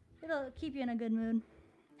 It'll keep you in a good mood.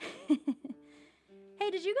 Hey,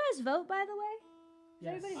 did you guys vote, by the way?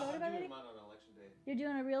 Yes. Everybody I'm voted doing already? mine on election day. You're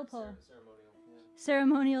doing a real poll. Ceremonial. Yeah.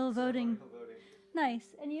 Ceremonial voting. Ceremonial voting.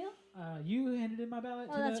 Nice. And you? You handed in my ballot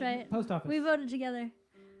Oh, to that's the right. post office. We voted together.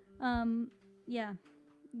 Yeah,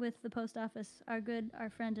 with the post office, our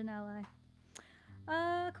friend and ally.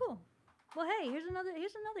 Cool. Well, hey, here's another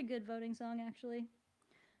good voting song, actually.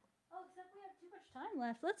 Oh, except we have too much time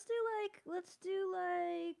left. Let's do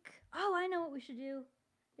like. Oh, I know what we should do.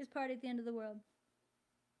 Is Party at the End of the World.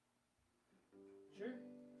 Sure.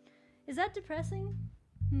 Is that depressing?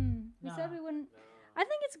 We said Nah. we wouldn't. I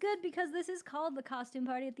think it's good because this is called the Costume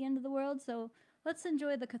Party at the End of the World, so let's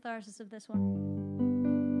enjoy the catharsis of this one.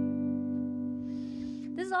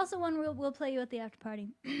 This is also one we'll play you at the after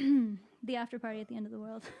party. The after party at the end of the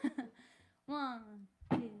world. 1,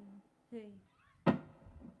 2, 3.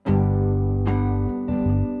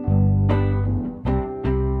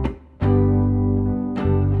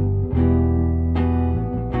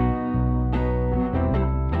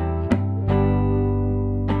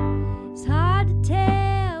 It's hard to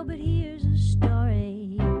tell, but here's a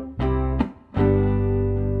story.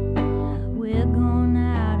 We're going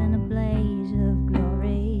out in a blaze of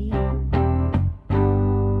glory.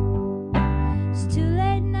 It's too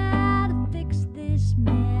late now to fix this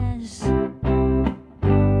mess.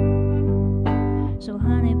 So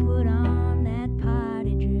honey, put on that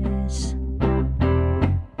party dress.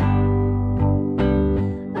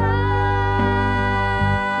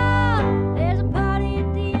 Oh, there's a party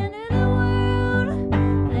at the end of the world.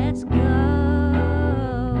 Let's go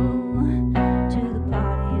to the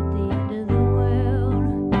party at the end of the world.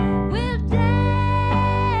 We'll dance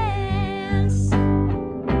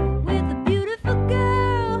with a beautiful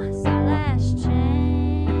girl. It's our last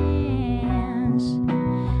chance.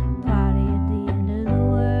 Party at the end of the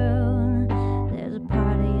world. There's a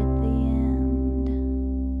party at the end.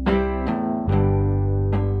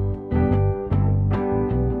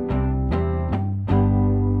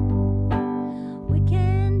 We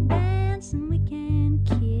can dance and we can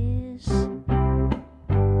kiss.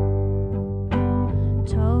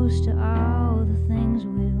 Toast to all the things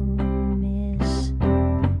we'll miss.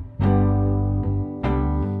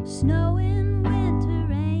 Snow in winter,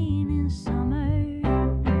 rain in summer.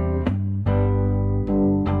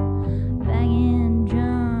 Banging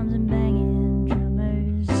drums and banging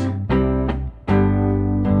drummers.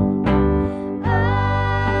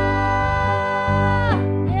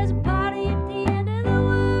 Oh, there's a party at the end of the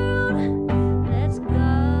world. Let's go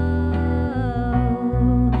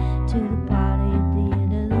to the party at the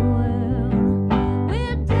end of the world.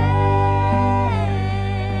 We'll dance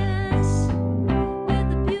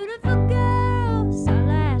with a beautiful girl.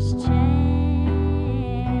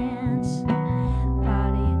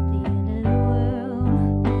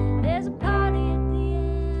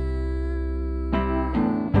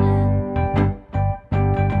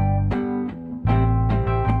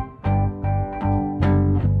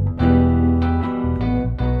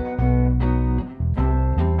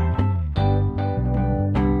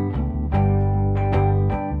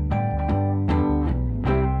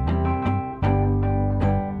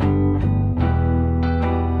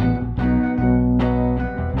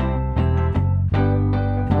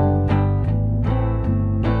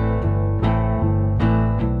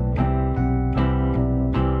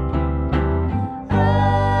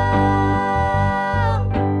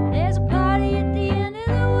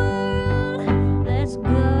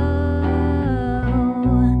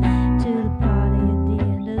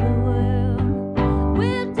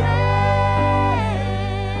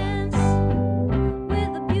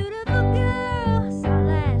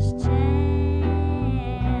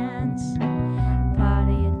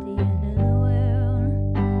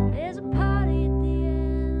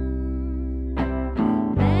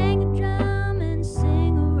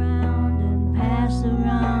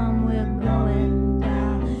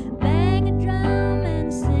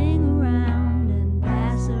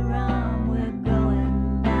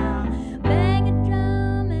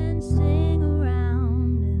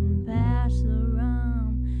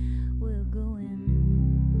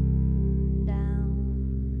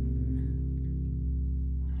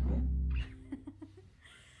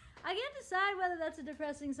 whether that's a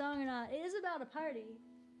depressing song or not. It is about a party,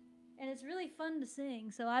 and it's really fun to sing,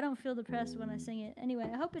 so I don't feel depressed when I sing it. Anyway,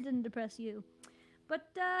 I hope it didn't depress you. But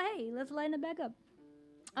hey, let's lighten it back up.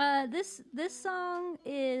 This song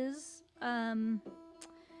is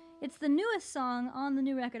it's the newest song on the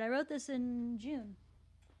new record. I wrote this in June,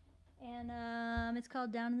 and it's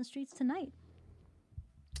called "Down in the Streets Tonight."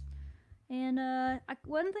 And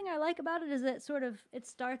one thing I like about it is that it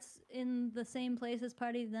starts in the same place as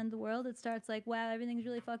Party at the End of the World. It starts like, wow, everything's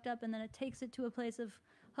really fucked up, and then it takes it to a place of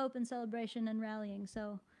hope and celebration and rallying.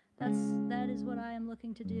 So that is what I am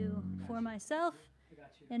looking to do for myself I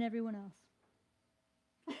got you. and everyone else.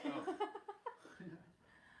 Oh.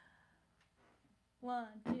 1,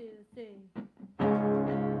 2, 3.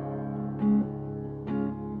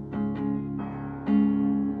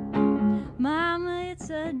 Mama, it's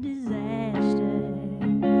a disaster,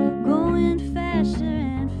 going faster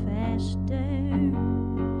and faster,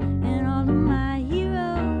 and all of my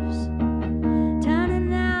heroes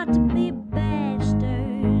turning out to be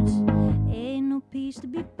bastards. Ain't no peace to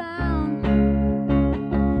be found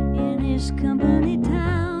in this company town.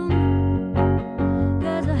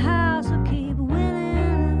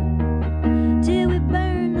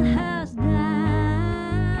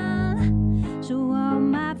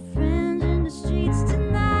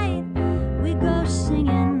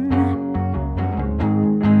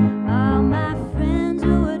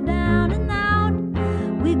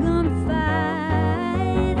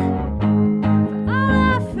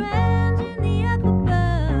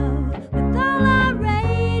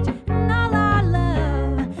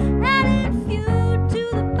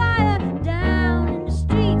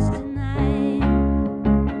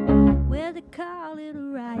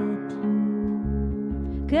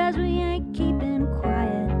 Cause we ain't keeping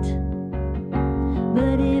quiet.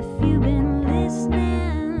 But if you've been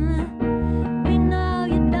listening, we know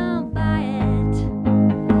you don't buy it.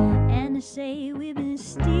 And they say we've been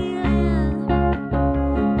stealing,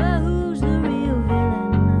 but who's the real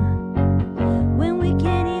villain? When we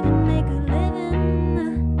can't even make a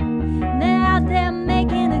living, they're out there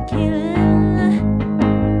making a killing.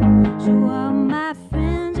 So all my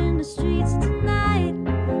friends in the streets tonight,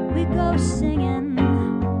 we go singing.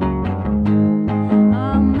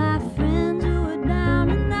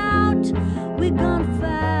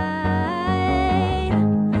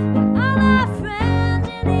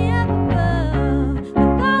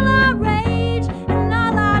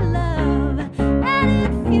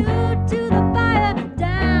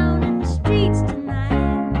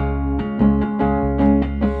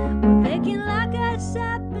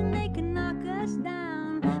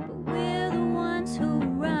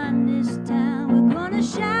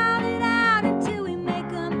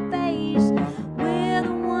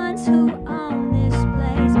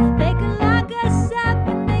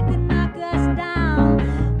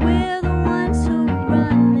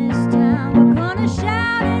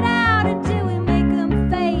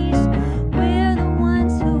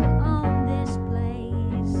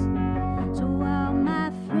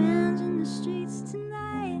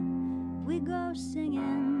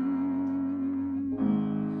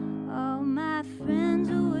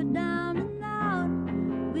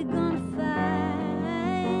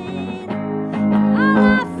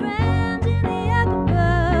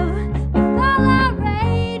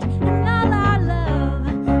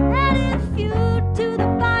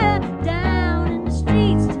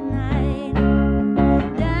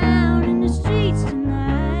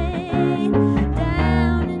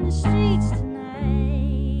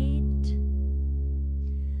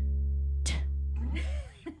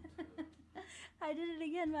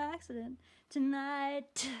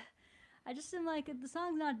 Tonight, I just am like, the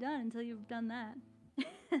song's not done until you've done that.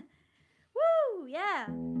 Woo, yeah,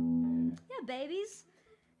 yeah, babies,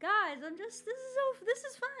 guys. This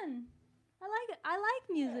is fun. I like it. I like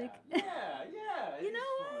music. Yeah. You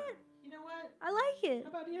know what? You know what? I like it. How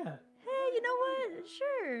about yeah? Hey, you know what?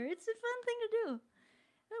 Sure, it's a fun thing to do.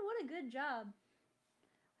 Oh, what a good job.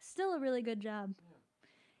 Still a really good job.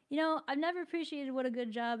 You know, I've never appreciated what a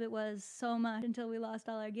good job it was so much until we lost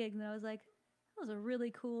all our gigs, and I was like, that was a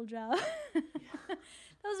really cool job. That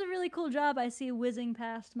was a really cool job I see whizzing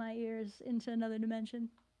past my ears into another dimension.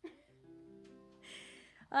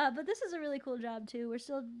 But this is a really cool job, too. We're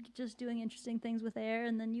still just doing interesting things with air,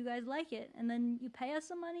 and then you guys like it. And then you pay us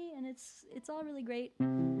some money, and it's all really great.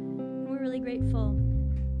 And we're really grateful.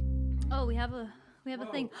 Oh, we have a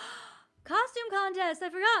thing. Costume contest! I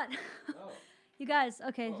forgot! Oh. You guys,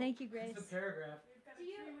 okay, Whoa. thank you, Grace. It's a paragraph. We've got a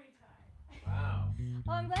three-way tie. Wow.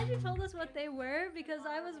 Oh, I'm glad you told us what they were because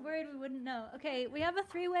I was worried we wouldn't know. Okay, we have a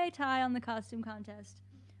 3-way tie on the costume contest.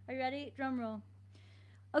 Are you ready? Drum roll.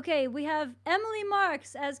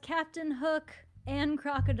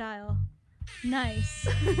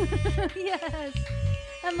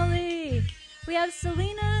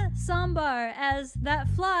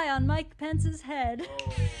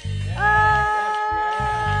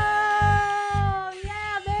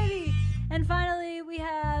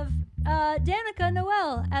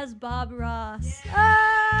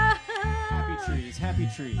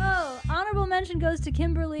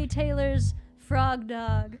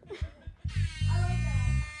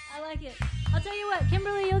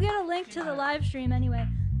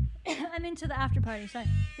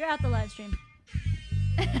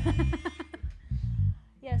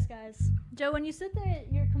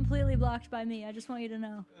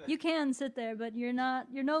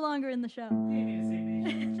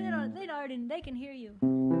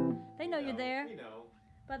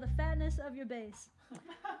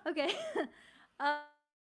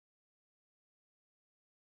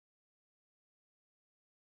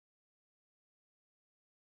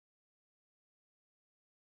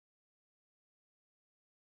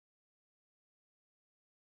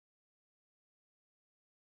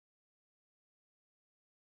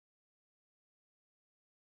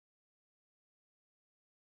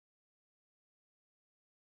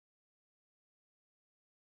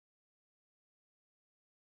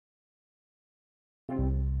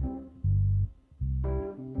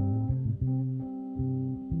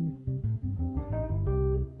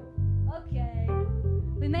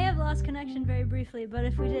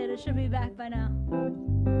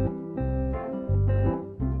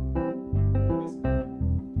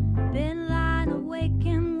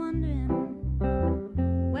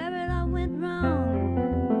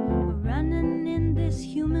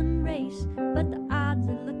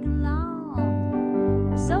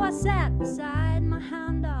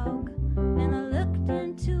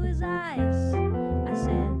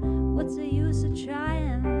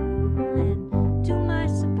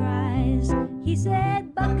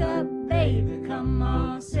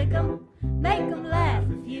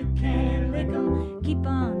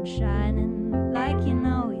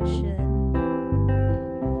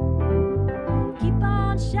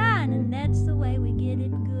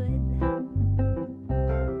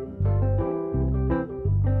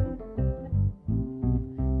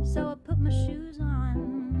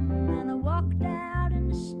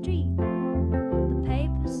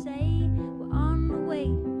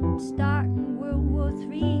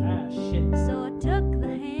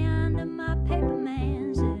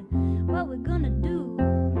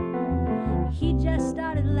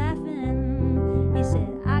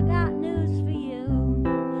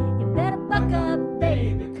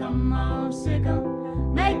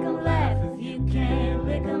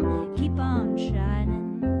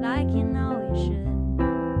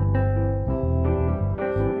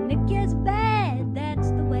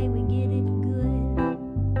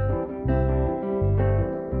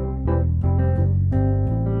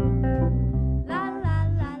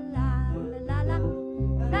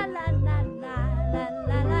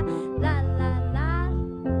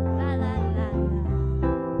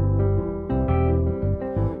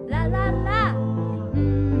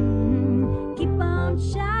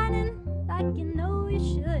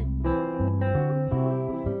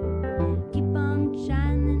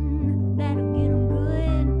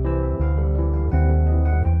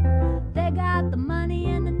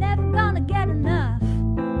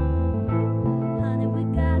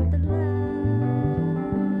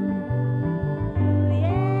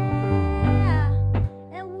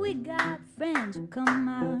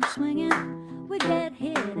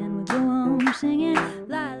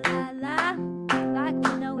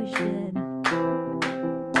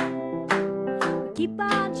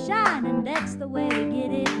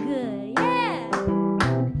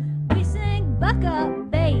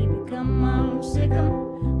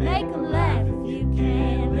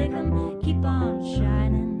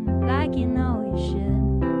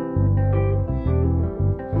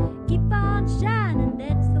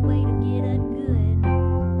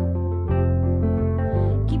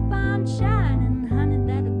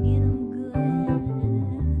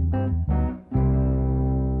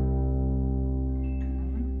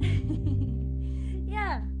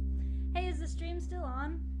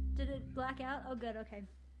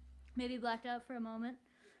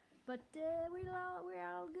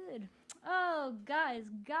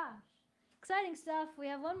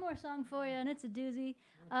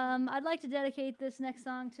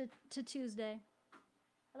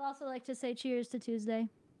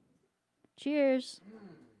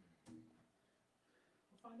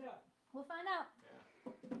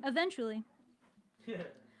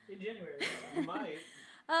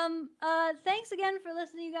 Thanks again for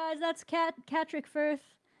listening, you guys. That's Catrick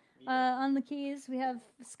Firth on the keys. We have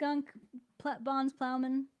Skunk Bonds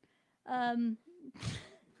Plowman.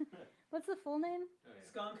 What's the full name?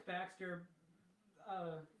 Skunk Baxter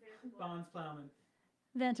Bonds Plowman.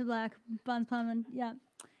 Vanta Black Bonds Plowman. Yeah,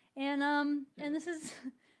 and this is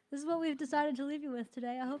what we've decided to leave you with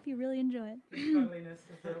today. I hope you really enjoy it. Cuddliness,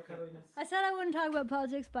 the real cuddliness. I said I wouldn't talk about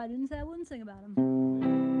politics, but I didn't say I wouldn't sing about them.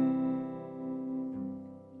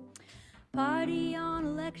 Party on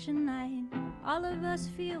election night, all of us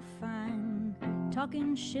feel fine.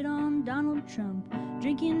 Talking shit on Donald Trump,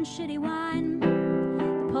 drinking shitty wine.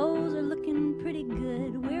 The polls are looking pretty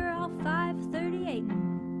good, we're all 538.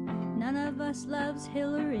 None of us loves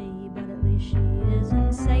Hillary, but at least she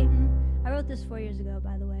isn't Satan. I wrote this 4 years ago,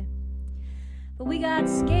 by the way. But we got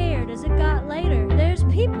scared as it got later. There's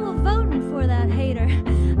people voting for that hater.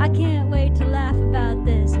 I can't wait to laugh about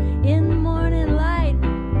this in the morning light.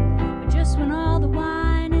 But just when all the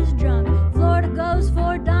wine is drunk, Florida goes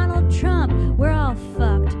for Donald Trump. We're all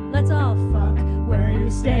fucked. Let's all fuck where you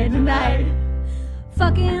stay tonight.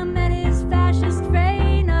 Fuck him and his fascist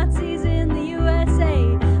fray. Nazis in the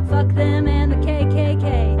USA. Fuck them and the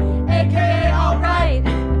KKK. AKA alright.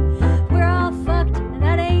 We're all fucked and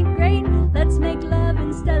that ain't great. Let's make love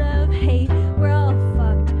instead of hate. We're all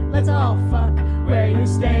fucked. Let's all fuck where you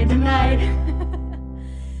stay tonight.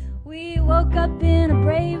 We woke up in a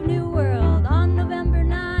brave new world on November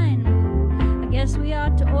 9. I guess we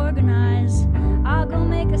ought to organize. I'll go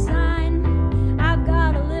make a sign. I've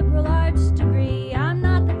got a liberal arts degree. I'm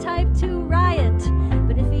not the type to riot,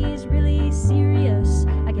 but if he's really serious,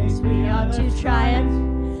 I guess we ought to try it.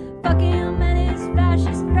 Fuck him and his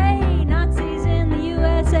fascist fray. Nazis in the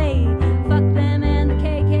USA. Fuck them and the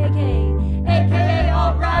KKK. AKA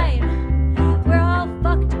alright. We're all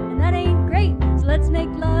fucked and that ain't great. So let's make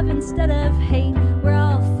love instead of hate. We're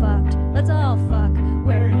all fucked. Let's all fuck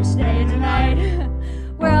where you stay tonight.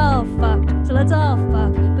 We're all fucked, so let's all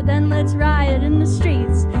fuck. But then let's riot in the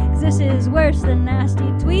streets. Cause this is worse than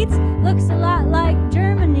nasty tweets. Looks a lot like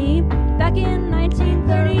Germany back in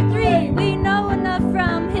 1933. We know enough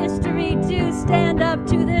from history to stand up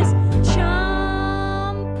to this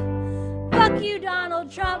chump. Fuck you,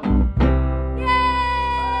 Donald Trump.